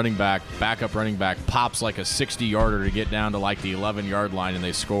 Oklahoma backup running back, pops like a 60-yarder to get down to like the 11-yard line, and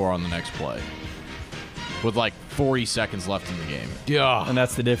they score on the next play with like 40 seconds left in the game. Yeah. And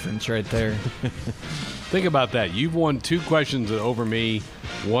that's the difference right there. Think about that. You've won 2 questions over me.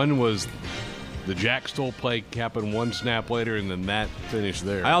 One was the Jack Stoll play happened 1 snap later, and then that finished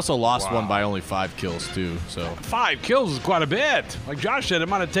there. I also lost one by only 5 kills, too. So 5 kills is quite a bit. Like Josh said, it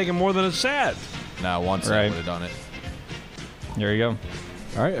might have taken more than a set. Now, one set would have done it. There you go.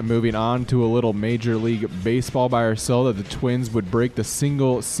 All right, and moving on to a little Major League Baseball buy or sell that the Twins would break the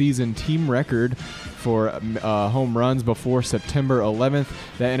single-season team record for home runs before September 11th.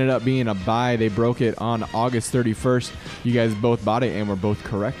 That ended up being a buy. They broke it on August 31st. You guys both bought it and were both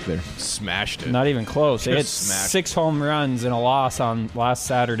correct there. Smashed it. Not even close. They had smashed 6 home runs and a loss on last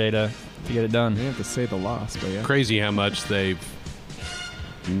Saturday to get it done. You have to say the loss, but yeah. Crazy how much they've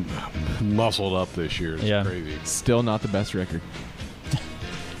muscled up this year. It's crazy. Still not the best record.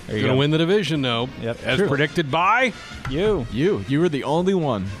 Going to win the division, though. Yep. As predicted by you. You were the only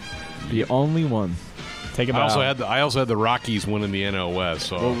one. The only one. Take it. I also had the Rockies winning the NL West.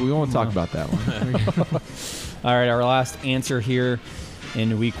 So well, we won't talk about that one. All right, our last answer here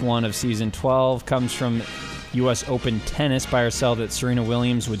in Week 1 of Season 12 comes from U.S. Open Tennis. Buy or sell that Serena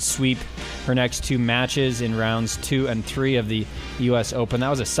Williams would sweep her next 2 matches in rounds 2 and 3 of the U.S. Open. That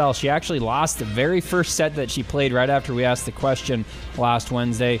was a sell. She actually lost the very first set that she played right after we asked the question last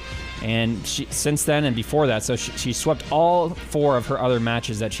Wednesday. And since then and before that, so she swept all 4 of her other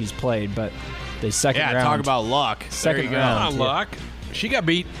matches that she's played. But the second round. Yeah, talk about luck. Second round. Not luck. She got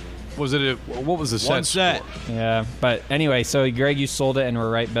beat. What was the set? One set. Yeah, but anyway, so Greg, you sold it and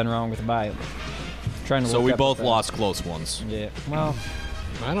we're right, Ben wrong with the buy. So we both lost close ones. Yeah. Well,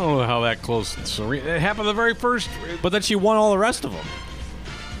 I don't know how that close. It happened the very first. But then she won all the rest of them.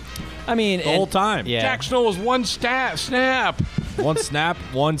 I mean, the whole time. Yeah. Jack Snow was one snap. One snap,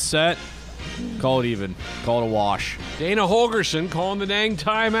 one set. Call it even. Call it a wash. Dana Holgerson calling the dang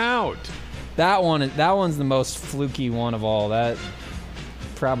timeout. That one's the most fluky one of all. That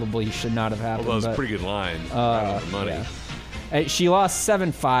probably should not have happened. Well, that was a pretty good line. Right on the money. Yeah. She lost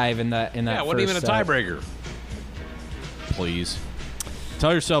 7-5 in that. Yeah, it wasn't even a tiebreaker. Please.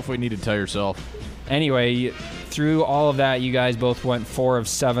 Tell yourself what you need to tell yourself. Anyway, through all of that, you guys both went 4 of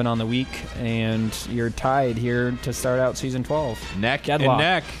 7 on the week, and you're tied here to start out Season 12. Neck Deadlock. and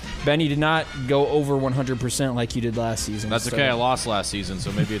neck. Ben, you did not go over 100% like you did last season. That's okay. I lost last season,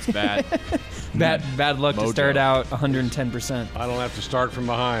 so maybe it's bad. Bad luck to start out 110%. I don't have to start from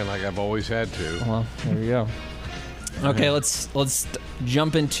behind like I've always had to. Well, there you go. Okay, let's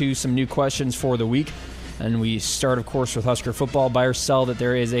jump into some new questions for the week. And we start, of course, with Husker football. Buy or sell that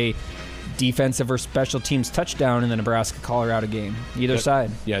there is a defensive or special teams touchdown in the Nebraska-Colorado game. Either side.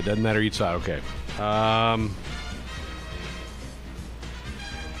 Yeah, it doesn't matter each side. Okay. I'm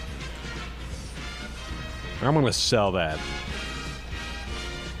going to sell that.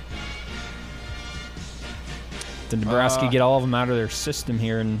 Did Nebraska get all of them out of their system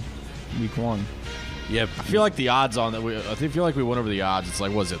here in Week 1? Yeah, I feel like the odds on that. I feel like we went over the odds. It's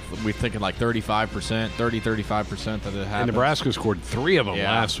like, was it? We're thinking like 35%, 35% that it happened. And Nebraska scored 3 of them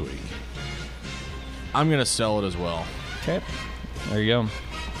last week. I'm going to sell it as well. Okay. There you go.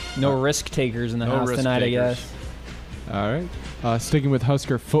 No risk takers in the house tonight, I guess. All right. Sticking with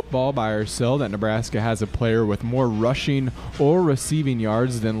Husker football, buy or sell that Nebraska has a player with more rushing or receiving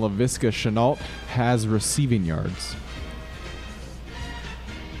yards than Laviska Shenault has receiving yards.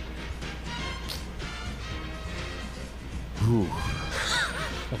 Ooh.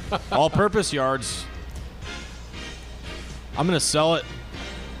 All-purpose yards. I'm going to sell it.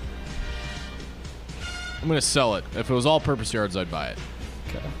 I'm going to sell it. If it was all-purpose yards, I'd buy it.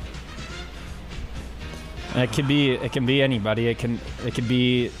 Okay. And it can be anybody. It can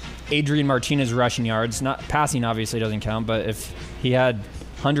be Adrian Martinez rushing yards. Not passing obviously doesn't count, but if he had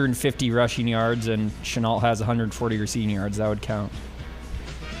 150 rushing yards and Shenault has 140 receiving yards, that would count.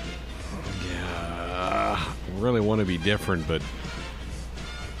 Really want to be different, but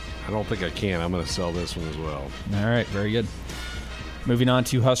I don't think I can. I'm going to sell this one as well. All right, very good. Moving on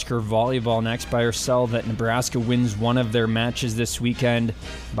to Husker volleyball next. Buy or sell that Nebraska wins one of their matches this weekend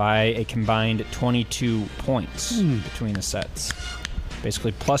by a combined 22 points between the sets.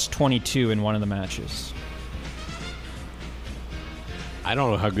 Basically plus 22 in one of the matches. I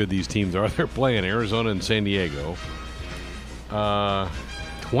don't know how good these teams are. They're playing Arizona and San Diego.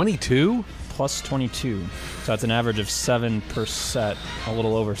 22? Plus 22. So that's an average of 7 per set, a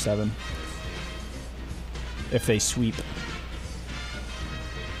little over 7. If they sweep.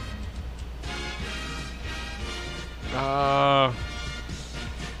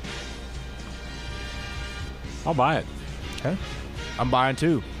 I'll buy it. Okay. I'm buying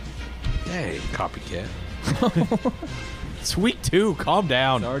too. Hey, copycat. It's week 2. Calm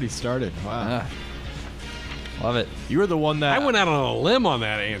down. It's already started. Wow. Love it. You were the one that... I went out on a limb on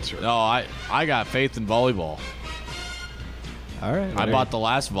that answer. No, I got faith in volleyball. All right. I bought the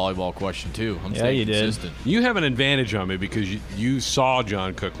last volleyball question, too. I'm staying consistent. You have an advantage on me because you saw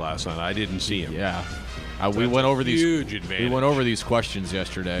John Cook last night. I didn't see him. Yeah. We went over these huge advantage. We went over these questions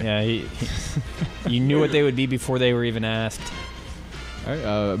yesterday. Yeah, you knew what they would be before they were even asked. All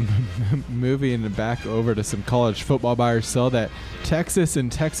right, moving back over to some college football, buy or sell that Texas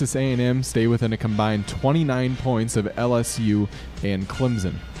and Texas A&M stay within a combined 29 points of LSU and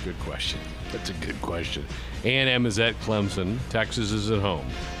Clemson. Good question. That's a good question. A&M is at Clemson. Texas is at home.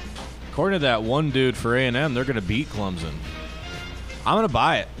 According to that one dude for A&M, they're going to beat Clemson. I'm going to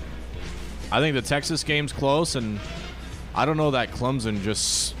buy it. I think the Texas game's close, and I don't know that Clemson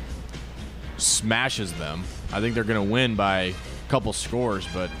just smashes them. I think they're going to win by a couple scores,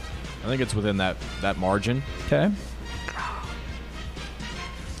 but I think it's within that margin. Okay.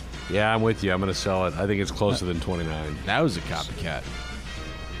 Yeah, I'm with you. I'm going to sell it. I think it's closer than 29. That was a copycat.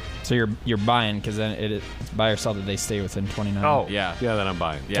 So you're buying because then it's buy or sell that they stay within 29. Oh, Yeah. Yeah, then I'm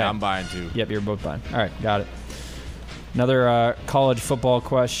buying. Yeah, I'm buying too. Yep, you're both buying. All right, got it. Another college football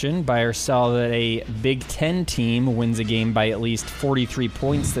question. Buy or sell that a Big Ten team wins a game by at least 43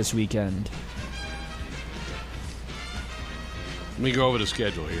 points this weekend. Let me go over the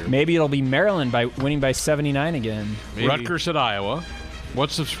schedule here. Maybe it'll be Maryland by winning by 79 again. Maybe. Rutgers at Iowa.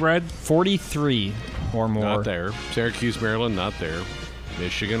 What's the spread? 43 or more. Not there. Syracuse, Maryland, not there.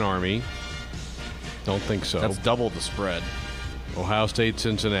 Michigan, Army. Don't think so. That's double the spread. Ohio State,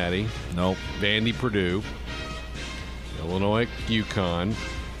 Cincinnati. Nope. Vandy, Purdue. Illinois, UConn.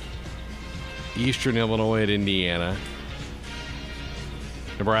 Eastern Illinois at Indiana.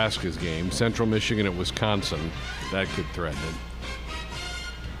 Nebraska's game. Central Michigan at Wisconsin. That could threaten it.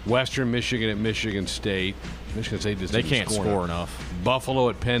 Western Michigan at Michigan State. Michigan State just They didn't can't score enough. Buffalo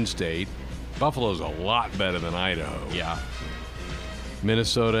at Penn State. Buffalo's a lot better than Idaho. Yeah.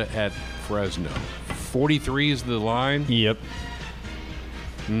 Minnesota at Fresno. 43 is the line? Yep.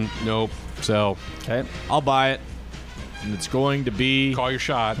 Nope. So, Okay. I'll buy it. And it's going to be call your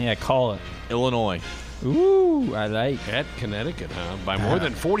shot. Yeah, call it. Illinois. Ooh, I like. At Connecticut, huh? By more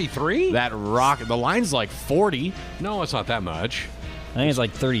than 43? That rock. The line's like 40. No, it's not that much. I think it's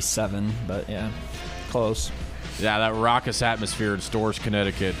like 37, but yeah, close. Yeah, that raucous atmosphere in Storrs,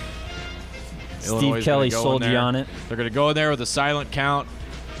 Connecticut. Steve Kelly sold you on it. They're going to go in there with a silent count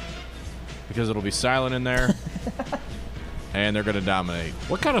because it'll be silent in there. And they're going to dominate.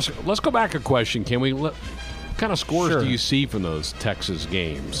 What kind of? Let's go back a question. Can we? What kind of scores Sure. do you see from those Texas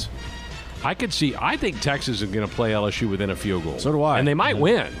games? I think Texas is going to play LSU within a field goal. So do I. And they might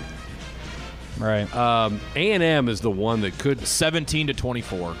win. Right. A&M is the one that could.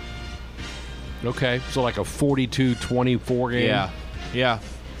 17-24. Okay, so like a 42-24 game. Yeah. Yeah.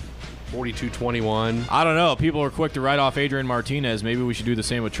 42-21. I don't know. People are quick to write off Adrian Martinez. Maybe we should do the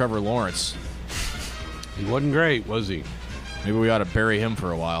same with Trevor Lawrence. He wasn't great, was he? Maybe we ought to bury him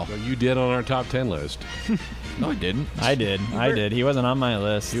for a while. Well, you did on our top 10 list. No, I didn't. I did. He wasn't on my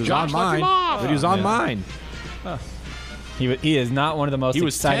list. He was Josh on mine. left him off. But he was on mine. He is not one of the most He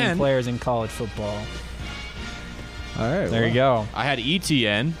was exciting 10. players in college football. All right. There you go. I had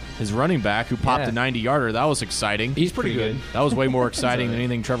ETN, his running back, who popped Yeah. a 90-yarder. That was exciting. He's pretty good. That was way more exciting than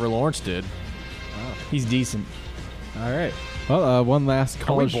anything Trevor Lawrence did. He's decent. All right. Well, one last Are we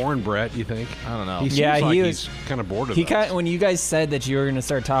college. boring, Brett, you think? I don't know. He seems Yeah, like he he's kind of bored of He us. kind when you guys said that you were going to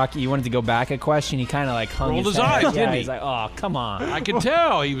start talking, you wanted to go back a question. He kind of like hung Rolled his head. eyes, Yeah, didn't he? he's like, "Oh, come on." I could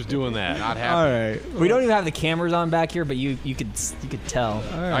tell he was doing that. Not All happy. right. We don't even have the cameras on back here, but you could tell.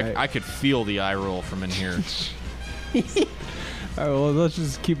 All right. I could feel the eye roll from in here. All right, well, let's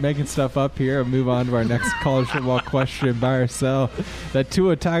just keep making stuff up here and move on to our next college football question. Buy or sell that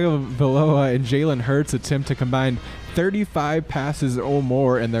Tua Tagovailoa and Jalen Hurts attempt to combine 35 passes or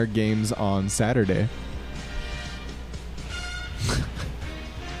more in their games on Saturday.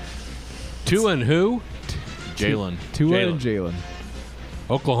 Tua and who? Jalen. Tua Jalen. and Jalen.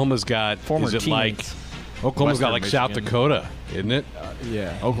 Oklahoma's got. Former is it teammates. like Oklahoma's got Western like South Michigan. Dakota, isn't it?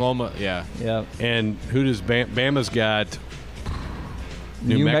 Yeah. Oklahoma, yeah. Yeah. And who does Bama's got?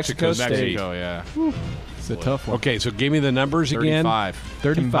 New Mexico Mexico's State. Mexico, yeah. It's a tough one. Okay, so give me the numbers again. 35.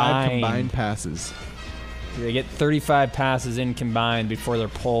 35 Combined. combined passes. They get 35 passes in combined before they're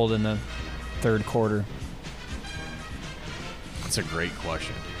pulled in the third quarter. That's a great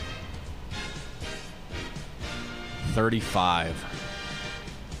question. 35.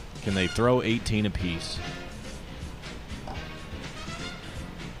 Can they throw 18 apiece?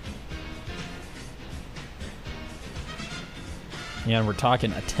 Yeah, and we're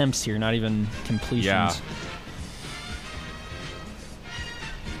talking attempts here, not even completions. Yeah.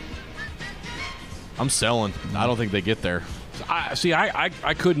 I'm selling. I don't think they get there.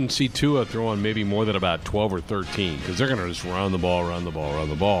 I couldn't see Tua throwing maybe more than about 12 or 13 because they're going to just run the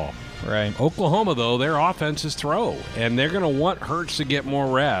ball. Right. Oklahoma, though, their offense is throw, and they're going to want Hurts to get more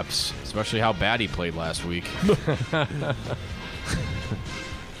reps. Especially how bad he played last week.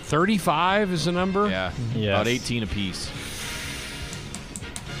 35 is the number? Yeah. Yes. About 18 apiece.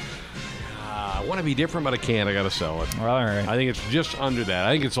 I want to be different, but I can't. I got to sell it. Well, all right. I think it's just under that.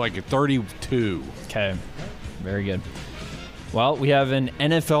 I think it's like a 32. Okay. Very good. Well, we have an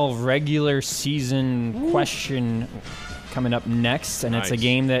NFL regular season question coming up next, and it's a Nice.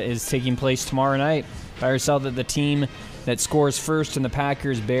 game that is taking place tomorrow night. Buy or sell that the team that scores first in the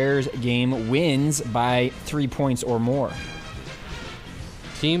Packers-Bears game wins by 3 points or more.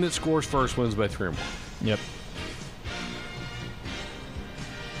 Team that scores first wins by 3 or more. Yep.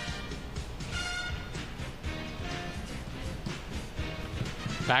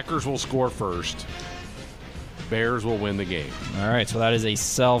 Packers will score first. Bears will win the game. All right, so that is a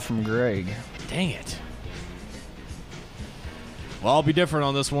sell from Greg. Dang it. Well, I'll be different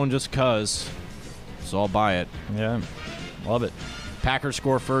on this one just because. So I'll buy it. Yeah, love it. Packers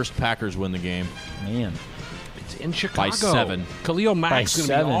score first. Packers win the game. Man. It's in Chicago. By 7. Khalil Mack's going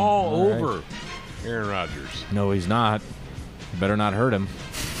to be all All over right. Aaron Rodgers. No, he's not. You better not hurt him.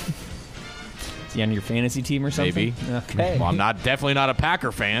 Is he on your fantasy team or something? Maybe. Okay. Well, I'm definitely not a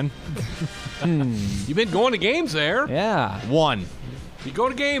Packer fan. You've been going to games there. Yeah. 1. You go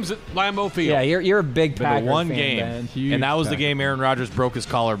to games at Lambeau Field. Yeah, you're a big Been Packer to one fan, game, Ben. and that was the Packer game Aaron Rodgers broke his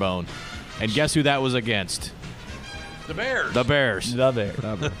collarbone. And guess who that was against? The Bears. The Bears. The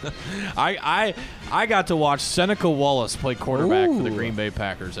Bears. I got to watch Seneca Wallace play quarterback for the Ooh. Green Bay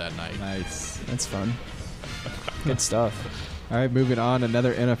Packers that night. Nice. That's fun. Good stuff. All right, moving on.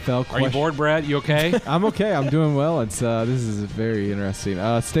 Another NFL question. Are you bored, Brad? You okay? I'm okay. I'm doing well. It's this is very interesting.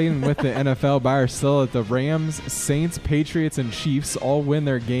 Staying with the NFL, buy or sell at the Rams, Saints, Patriots, and Chiefs all win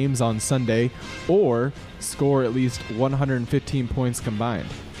their games on Sunday, or score at least 115 points combined.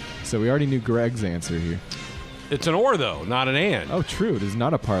 So we already knew Greg's answer here. It's an or, though, not an and. Oh, true. It is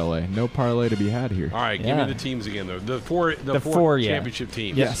not a parlay. No parlay to be had here. All right, Yeah. give me the teams again, though. The four yeah. championship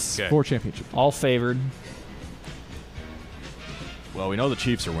teams. Yes, Okay. 4 championship. All favored. Well, we know the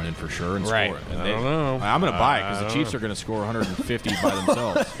Chiefs are winning for sure. And Right. Score, and I don't know. I'm going to buy it because I the don't Chiefs know. are going to score 150 by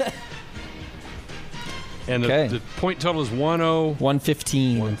themselves. And Okay. the point total is 1-0.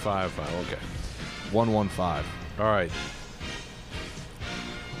 115. 155. Okay. 115. All right.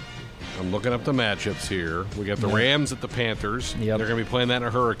 I'm looking up the matchups here. We got the Rams at the Panthers. Yep. They're going to be playing that in a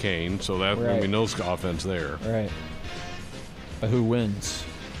hurricane, so that's going to be no offense there. Right. But who wins?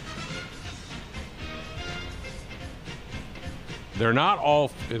 They're not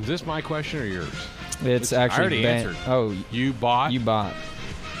all. Is this my question or yours? It's I actually already Ben. answered. Oh, You bought. you bought.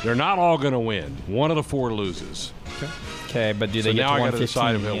 They're not all going to win. One of the 4 loses. Okay, but do So they get now to I got to 115?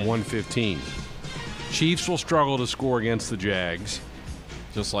 decide if at again? 115. Chiefs will struggle to score against the Jags.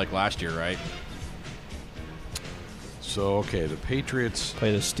 Just like last year, right? So, okay, the Patriots,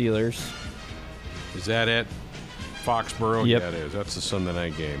 Play the Steelers. is that it? Foxborough? Yep. Yeah, it is. That's the Sunday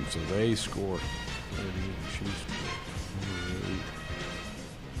night game. So they score 30, the Chiefs score 28.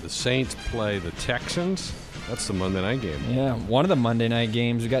 The Saints play the Texans. That's the Monday night game. Yeah, one of the Monday night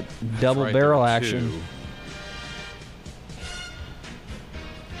games. We got double Right, barrel there are action. 2.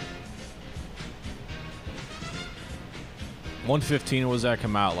 $115 was that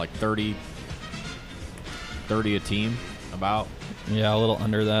come out like 30 a team about. Yeah, a little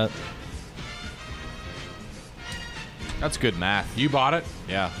under that. That's good math. You bought it?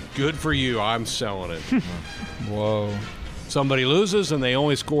 Yeah. Good for you. I'm selling it. Whoa. Somebody loses and they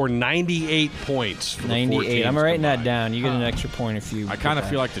only score 98 points. For the 4 98. teams I'm writing that combined. down. You get an extra point if you. I kind of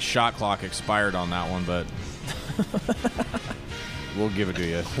feel like the shot clock expired on that one, but we'll give it to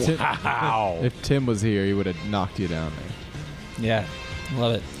you. Wow. If Tim was here, he would have knocked you down there. Yeah,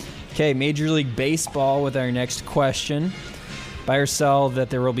 love it. Okay, Major League Baseball with our next question. Buy or sell that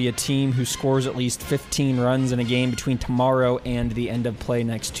there will be a team who scores at least 15 runs in a game between tomorrow and the end of play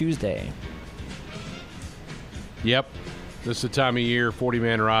next Tuesday. Yep. This is the time of year,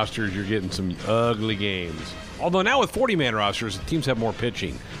 40-man rosters, you're getting some ugly games. Although now with 40-man rosters, the teams have more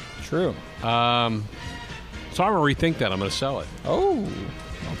pitching. True. So I'm going to rethink that. I'm going to sell it. Oh,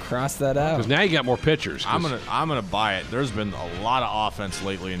 I'll cross that out. Because now you got more pitchers. I'm gonna buy it. There's been a lot of offense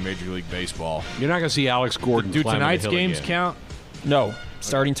lately in Major League Baseball. You're not going to see Alex Gordon Do climbing the tonight's hill games again. count? No,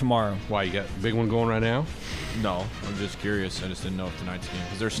 starting tomorrow. Why, you got a big one going right now? No, I'm just curious. I just didn't know if tonight's game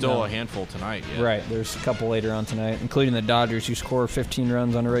because there's still No. a handful tonight. Yet, Right, there's a couple later on tonight, including the Dodgers who score 15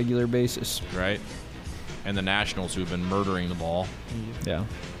 runs on a regular basis. Right, and the Nationals who've been murdering the ball. Yeah.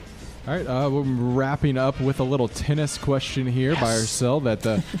 All right, we're wrapping up with a little tennis question here by ourselves that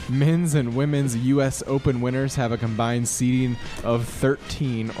the men's and women's U.S. Open winners have a combined seeding of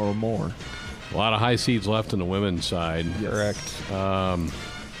 13 or more. A lot of high seeds left on the women's side. Correct.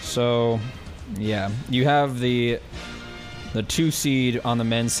 So, yeah, you have the 2 seed on the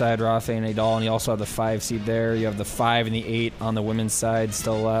men's side, Rafa and Nadal, and you also have the 5 seed there. You have the 5 and the 8 on the women's side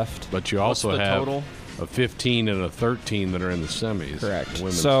still left. But you also What's the have total? a 15 and a 13 that are in the semis. Correct. the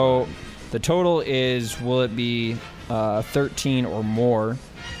women's So side. the total is, will it be 13 or more?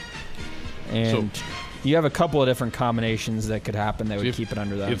 And you have a couple of different combinations that could happen that would keep it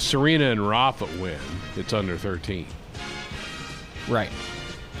under that. If Serena and Rafa win, it's under 13. Right.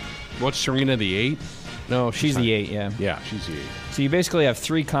 What's Serena, the 8? No, she's the 8, yeah. Yeah, she's the 8. So you basically have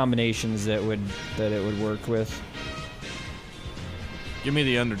 3 combinations that it would work with. Give me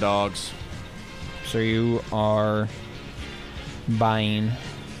the underdogs. So you are buying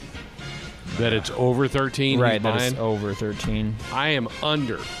that it's over 13. Right, that it's over 13. I am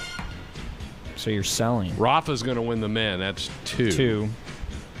under. So you're selling. Rafa's going to win the men. That's 2. 2.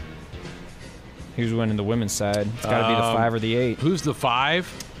 Who's winning the women's side? It's got to be the 5 or the 8. Who's the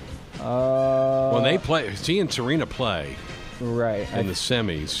 5? When they play, she and Serena play. Right. In the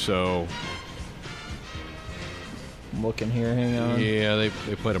semis, so. I'm looking here, hang on. Yeah, they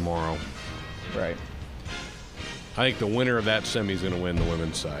play tomorrow. Right. I think the winner of that semi is going to win the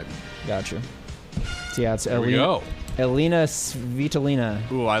women's side. Gotcha. So yeah, it's Elena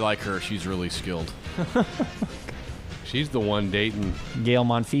Svitolina. Ooh, I like her. She's really skilled. She's the one dating Gail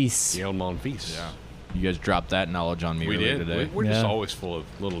Monfils. Yeah. You guys dropped that knowledge on me earlier today. We're just always full of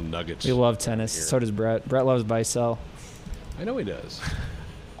little nuggets. We love tennis. Here. So does Brett. Brett loves buy-sell. I know he does.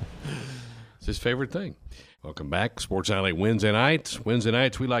 It's his favorite thing. Welcome back. Sports Alley Wednesday nights. Wednesday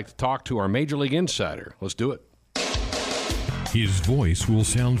nights, we like to talk to our Major League Insider. Let's do it. His voice will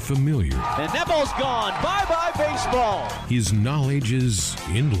sound familiar. And that ball's gone. Bye-bye, baseball. His knowledge is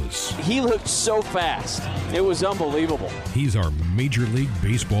endless. He looked so fast. It was unbelievable. He's our Major League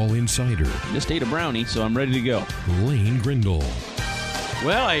Baseball insider. Just ate a brownie, so I'm ready to go. Lane Grindle.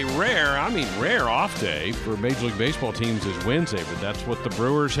 Well, a rare off day for Major League Baseball teams is Wednesday, but that's what the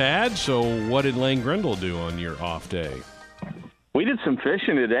Brewers had. So what did Lane Grindle do on your off day? We did some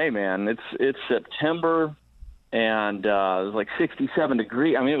fishing today, man. It's September. And it was like 67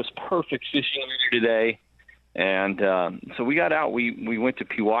 degrees. I mean, it was perfect fishing today. And so we got out. We went to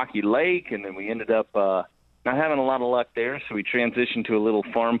Pewaukee Lake, and then we ended up not having a lot of luck there. So we transitioned to a little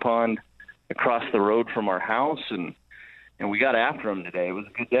farm pond across the road from our house, and we got after them today. It was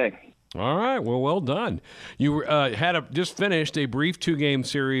a good day. All right. Well done. You just finished a brief 2-game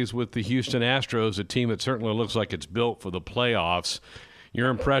series with the Houston Astros, a team that certainly looks like it's built for the playoffs. Your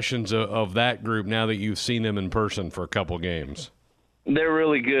impressions of that group now that you've seen them in person for a couple games? They're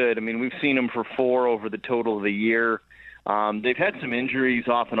really good. I mean, we've seen them for 4 over the total of the year. They've had some injuries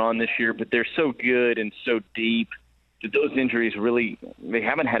off and on this year, but they're so good and so deep that those injuries really they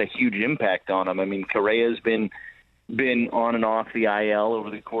haven't had a huge impact on them. I mean, Correa's been on and off the IL over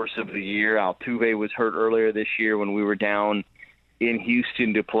the course of the year. Altuve was hurt earlier this year when we were down in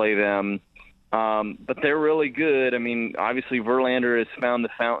Houston to play them. But they're really good. I mean, obviously Verlander has found the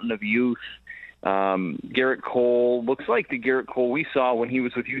fountain of youth. Garrett Cole looks like the Garrett Cole we saw when he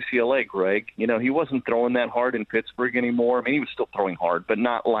was with UCLA, Greg. You know, he wasn't throwing that hard in Pittsburgh anymore. I mean, he was still throwing hard, but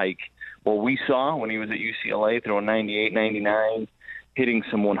not like what we saw when he was at UCLA, throwing 98, 99, hitting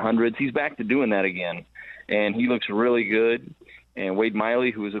some 100s. He's back to doing that again, and he looks really good. And Wade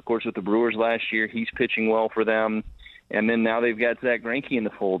Miley, who was, of course, with the Brewers last year, he's pitching well for them. And then now they've got Zach Greinke in the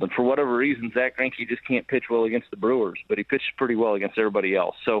fold. And for whatever reason, Zach Greinke just can't pitch well against the Brewers, but he pitched pretty well against everybody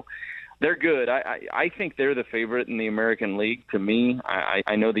else. So they're good. I think they're the favorite in the American League to me.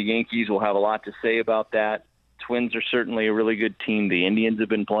 I know the Yankees will have a lot to say about that. Twins are certainly a really good team. The Indians have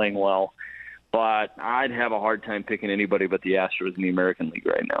been playing well. But I'd have a hard time picking anybody but the Astros in the American League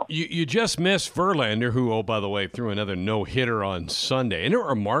right now. You just missed Verlander, who, oh, by the way, threw another no-hitter on Sunday. Isn't it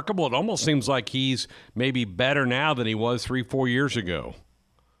remarkable? It almost seems like he's maybe better now than he was 3-4 years ago.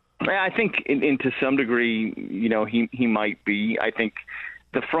 I think to some degree, you know, he might be. I think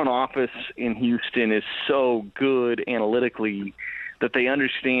the front office in Houston is so good analytically that they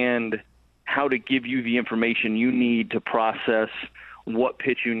understand how to give you the information you need to process what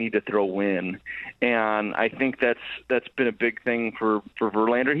pitch you need to throw in. And I think that's been a big thing for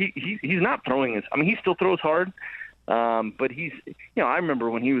Verlander. He's not throwing as – I mean, he still throws hard, but he's – you know, I remember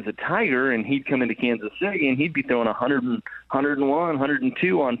when he was a Tiger and he'd come into Kansas City and he'd be throwing 100, 101,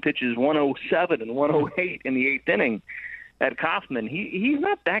 102 on pitches 107 and 108 in the 8th inning at Kauffman. He's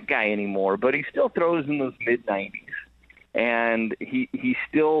not that guy anymore, but he still throws in those mid-90s. And he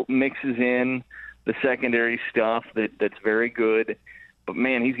still mixes in the secondary stuff that's very good. But,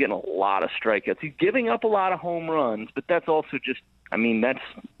 man, he's getting a lot of strikeouts. He's giving up a lot of home runs, but that's also just – I mean,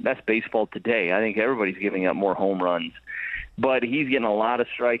 that's baseball today. I think everybody's giving up more home runs. But he's getting a lot of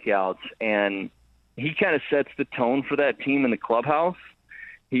strikeouts, and he kind of sets the tone for that team in the clubhouse.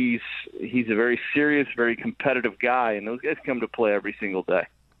 He's a very serious, very competitive guy, and those guys come to play every single day.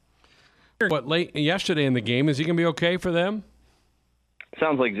 What, late yesterday in the game, is he going to be okay for them?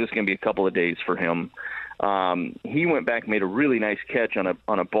 Sounds like it's just going to be a couple of days for him. He went back, made a really nice catch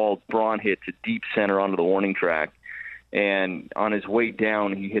on a ball Braun hit to deep center onto the warning track. And on his way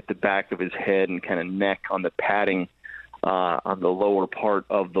down, he hit the back of his head and kind of neck on the padding on the lower part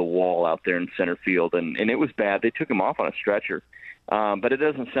of the wall out there in center field, and it was bad. They took him off on a stretcher. But it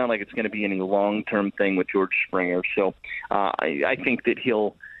doesn't sound like it's going to be any long-term thing with George Springer. So I think that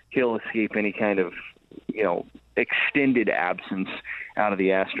he'll escape any kind of, extended absence out of the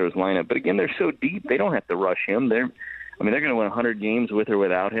Astros lineup. But again, they're so deep, they don't have to rush him. They're going to win 100 games with or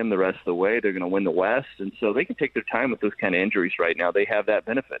without him the rest of the way. They're going to win the West, and so they can take their time with those kind of injuries right now. They have that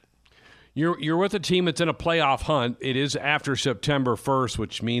benefit. You're with a team that's in a playoff hunt. It is after September 1st,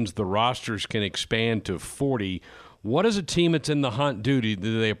 which means the rosters can expand to 40. What does a team that's in the hunt do?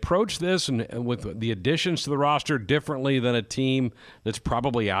 Do they approach this and with the additions to the roster differently than a team that's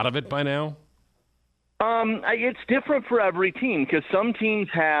probably out of it by now? It's different for every team because some teams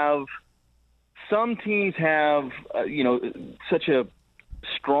have such a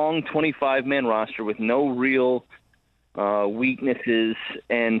strong 25-man roster with no real weaknesses,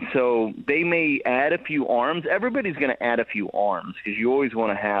 and so they may add a few arms. Everybody's going to add a few arms because you always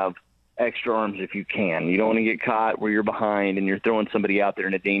want to have extra arms if you can. You don't want to get caught where you're behind and you're throwing somebody out there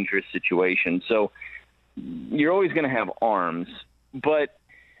in a dangerous situation. So you're always going to have arms, but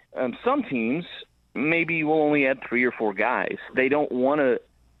some teams maybe will only add 3 or 4 guys. They don't want to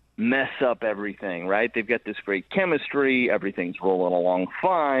mess up everything, right? They've got this great chemistry. Everything's rolling along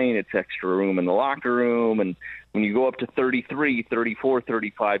fine. It's extra room in the locker room. And when you go up to 33, 34,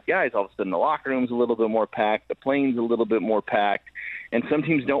 35 guys, all of a sudden the locker room's a little bit more packed. The plane's a little bit more packed. And some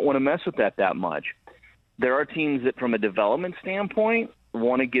teams don't want to mess with that much. There are teams that, from a development standpoint,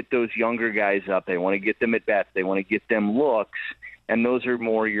 want to get those younger guys up. They want to get them at bats. They want to get them looks. And those are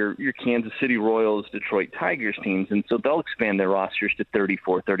more your Kansas City Royals, Detroit Tigers teams. And so they'll expand their rosters to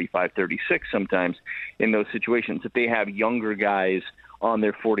 34, 35, 36 sometimes in those situations if they have younger guys on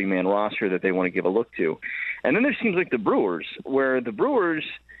their 40-man roster that they want to give a look to. And then there's teams like the Brewers, where the Brewers,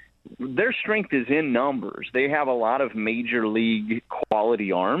 their strength is in numbers. They have a lot of major league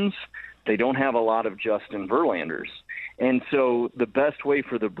quality arms. They don't have a lot of Justin Verlanders. And so the best way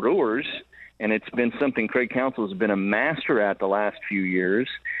for the Brewers, and it's been something Craig Counsell has been a master at the last few years,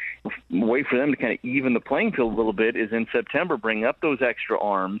 way for them to kind of even the playing field a little bit is in September, bring up those extra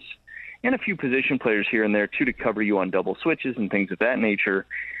arms and a few position players here and there too to cover you on double switches and things of that nature.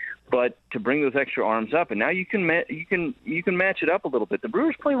 But to bring those extra arms up, and now you can match it up a little bit. The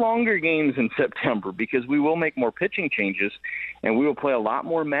Brewers play longer games in September because we will make more pitching changes, and we will play a lot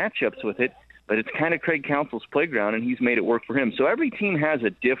more matchups with it. But it's kind of Craig Counsell's playground, and he's made it work for him. So every team has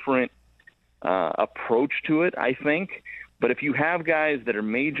a different approach to it, I think. But if you have guys that are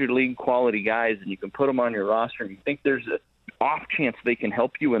major league quality guys, and you can put them on your roster, and you think there's an off chance they can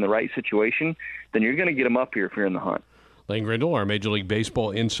help you in the right situation, then you're going to get them up here if you're in the hunt. Lane Grindle, our Major League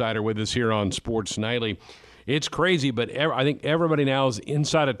Baseball insider, with us here on Sports Nightly. It's crazy, but I think everybody now is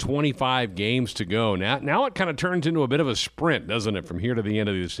inside of 25 games to go. Now it kind of turns into a bit of a sprint, doesn't it, from here to the end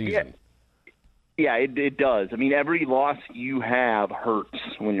of the season? Yeah, it does. I mean, every loss you have hurts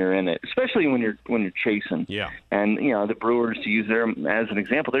when you're in it, especially when you're chasing. Yeah. And the Brewers, to use them as an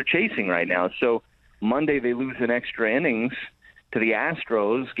example, they're chasing right now. So Monday they lose in extra innings to the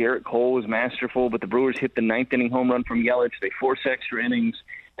Astros. Garrett Cole was masterful, but the Brewers hit the 9th inning home run from Yelich. They forced extra innings,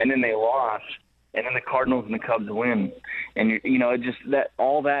 and then they lost. And then the Cardinals and the Cubs win, and it just that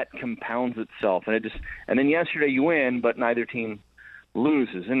all that compounds itself, and then yesterday you win, but neither team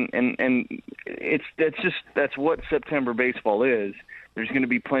loses, and that's what September baseball is. There's going to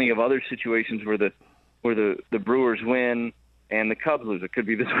be plenty of other situations where the Brewers win and the Cubs lose. It could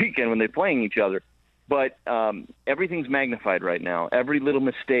be this weekend when they're playing each other, but everything's magnified right now. Every little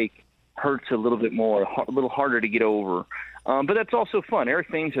mistake hurts a little bit more, a little harder to get over. But that's also fun.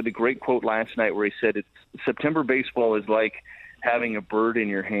 Eric Thames had a great quote last night where he said, September baseball is like having a bird in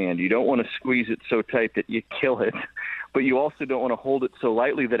your hand. You don't want to squeeze it so tight that you kill it, but you also don't want to hold it so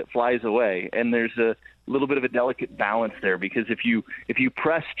lightly that it flies away. And there's a little bit of a delicate balance there, because if you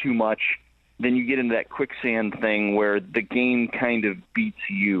press too much, then you get into that quicksand thing where the game kind of beats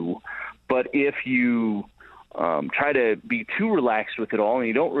you. But if you try to be too relaxed with it all, and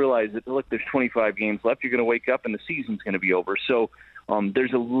you don't realize that, look, there's 25 games left, you're going to wake up and the season's going to be over. So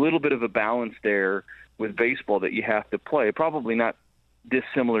there's a little bit of a balance there with baseball that you have to play. Probably not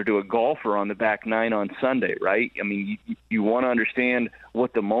dissimilar to a golfer on the back nine on Sunday, right? I mean, you want to understand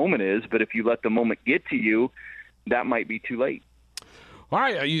what the moment is, but if you let the moment get to you, that might be too late. All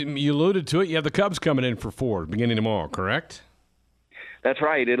right, you alluded to it. You have the Cubs coming in for 4 beginning tomorrow, correct? That's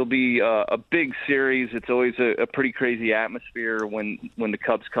right. It'll be a big series. It's always a pretty crazy atmosphere when the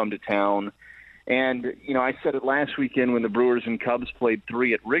Cubs come to town. And, I said it last weekend when the Brewers and Cubs played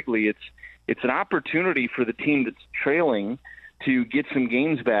 3 at Wrigley. It's an opportunity for the team that's trailing to get some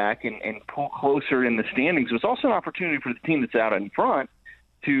games back and pull closer in the standings. It was also an opportunity for the team that's out in front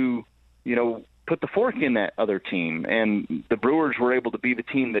to, put the fork in that other team. And the Brewers were able to be the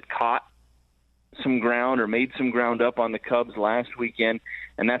team that caught some ground or made some ground up on the Cubs last weekend,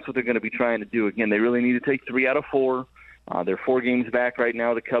 and that's what they're going to be trying to do. Again, they really need to take 3 out of 4. They're 4 games back right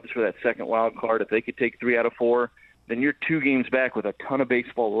now, the Cubs, for that second wild card. If they could take 3 out of 4, then you're 2 games back with a ton of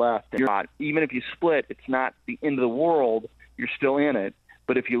baseball left. Even if you split, it's not the end of the world. You're still in it.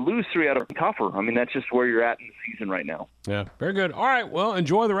 But if you lose 3 out of 4, tougher. I mean, that's just where you're at in the season right now. Yeah, very good. All right, well,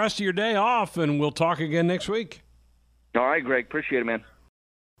 enjoy the rest of your day off, and we'll talk again next week. All right, Greg. Appreciate it, man.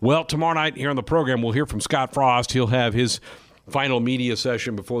 Well, tomorrow night here on the program, we'll hear from Scott Frost. He'll have his final media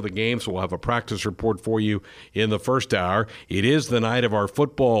session before the game, so we'll have a practice report for you in the first hour. It is the night of our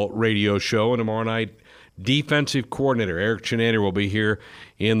football radio show, and tomorrow night, defensive coordinator Eric Chenander will be here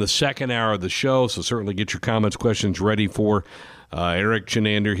in the second hour of the show, so certainly get your comments, questions ready for Eric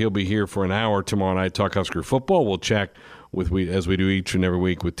Chenander. He'll be here for an hour tomorrow night, talk Husker football. We'll check as we do each and every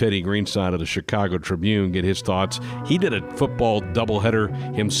week with Teddy Greenside of the Chicago Tribune, get his thoughts. He did a football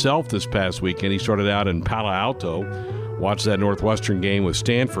doubleheader himself this past weekend. He started out in Palo Alto, watched that Northwestern game with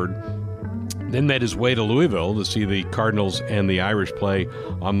Stanford, then made his way to Louisville to see the Cardinals and the Irish play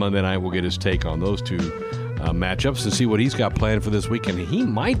on Monday night. We'll get his take on those two matchups to see what he's got planned for this weekend. He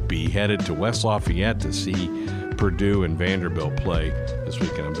might be headed to West Lafayette to see Purdue and Vanderbilt play this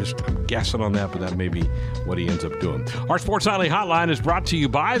weekend. I'm guessing on that, but that may be what he ends up doing. Our Sports Nightly Hotline is brought to you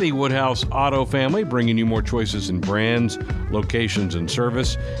by the Woodhouse Auto family, bringing you more choices in brands, locations, and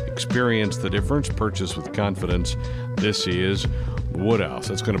service. Experience the difference. Purchase with confidence. This is Woodhouse.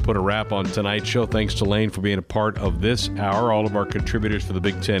 That's going to put a wrap on tonight's show. Thanks to Lane for being a part of this hour, all of our contributors for the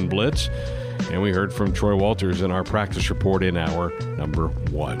Big Ten Blitz. And we heard from Troy Walters in our practice report in hour number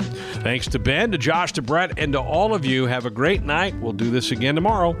 1. Thanks to Ben, to Josh, to Brett, and to all of you. Have a great night. We'll do this again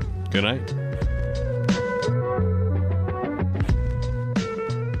tomorrow. Good night.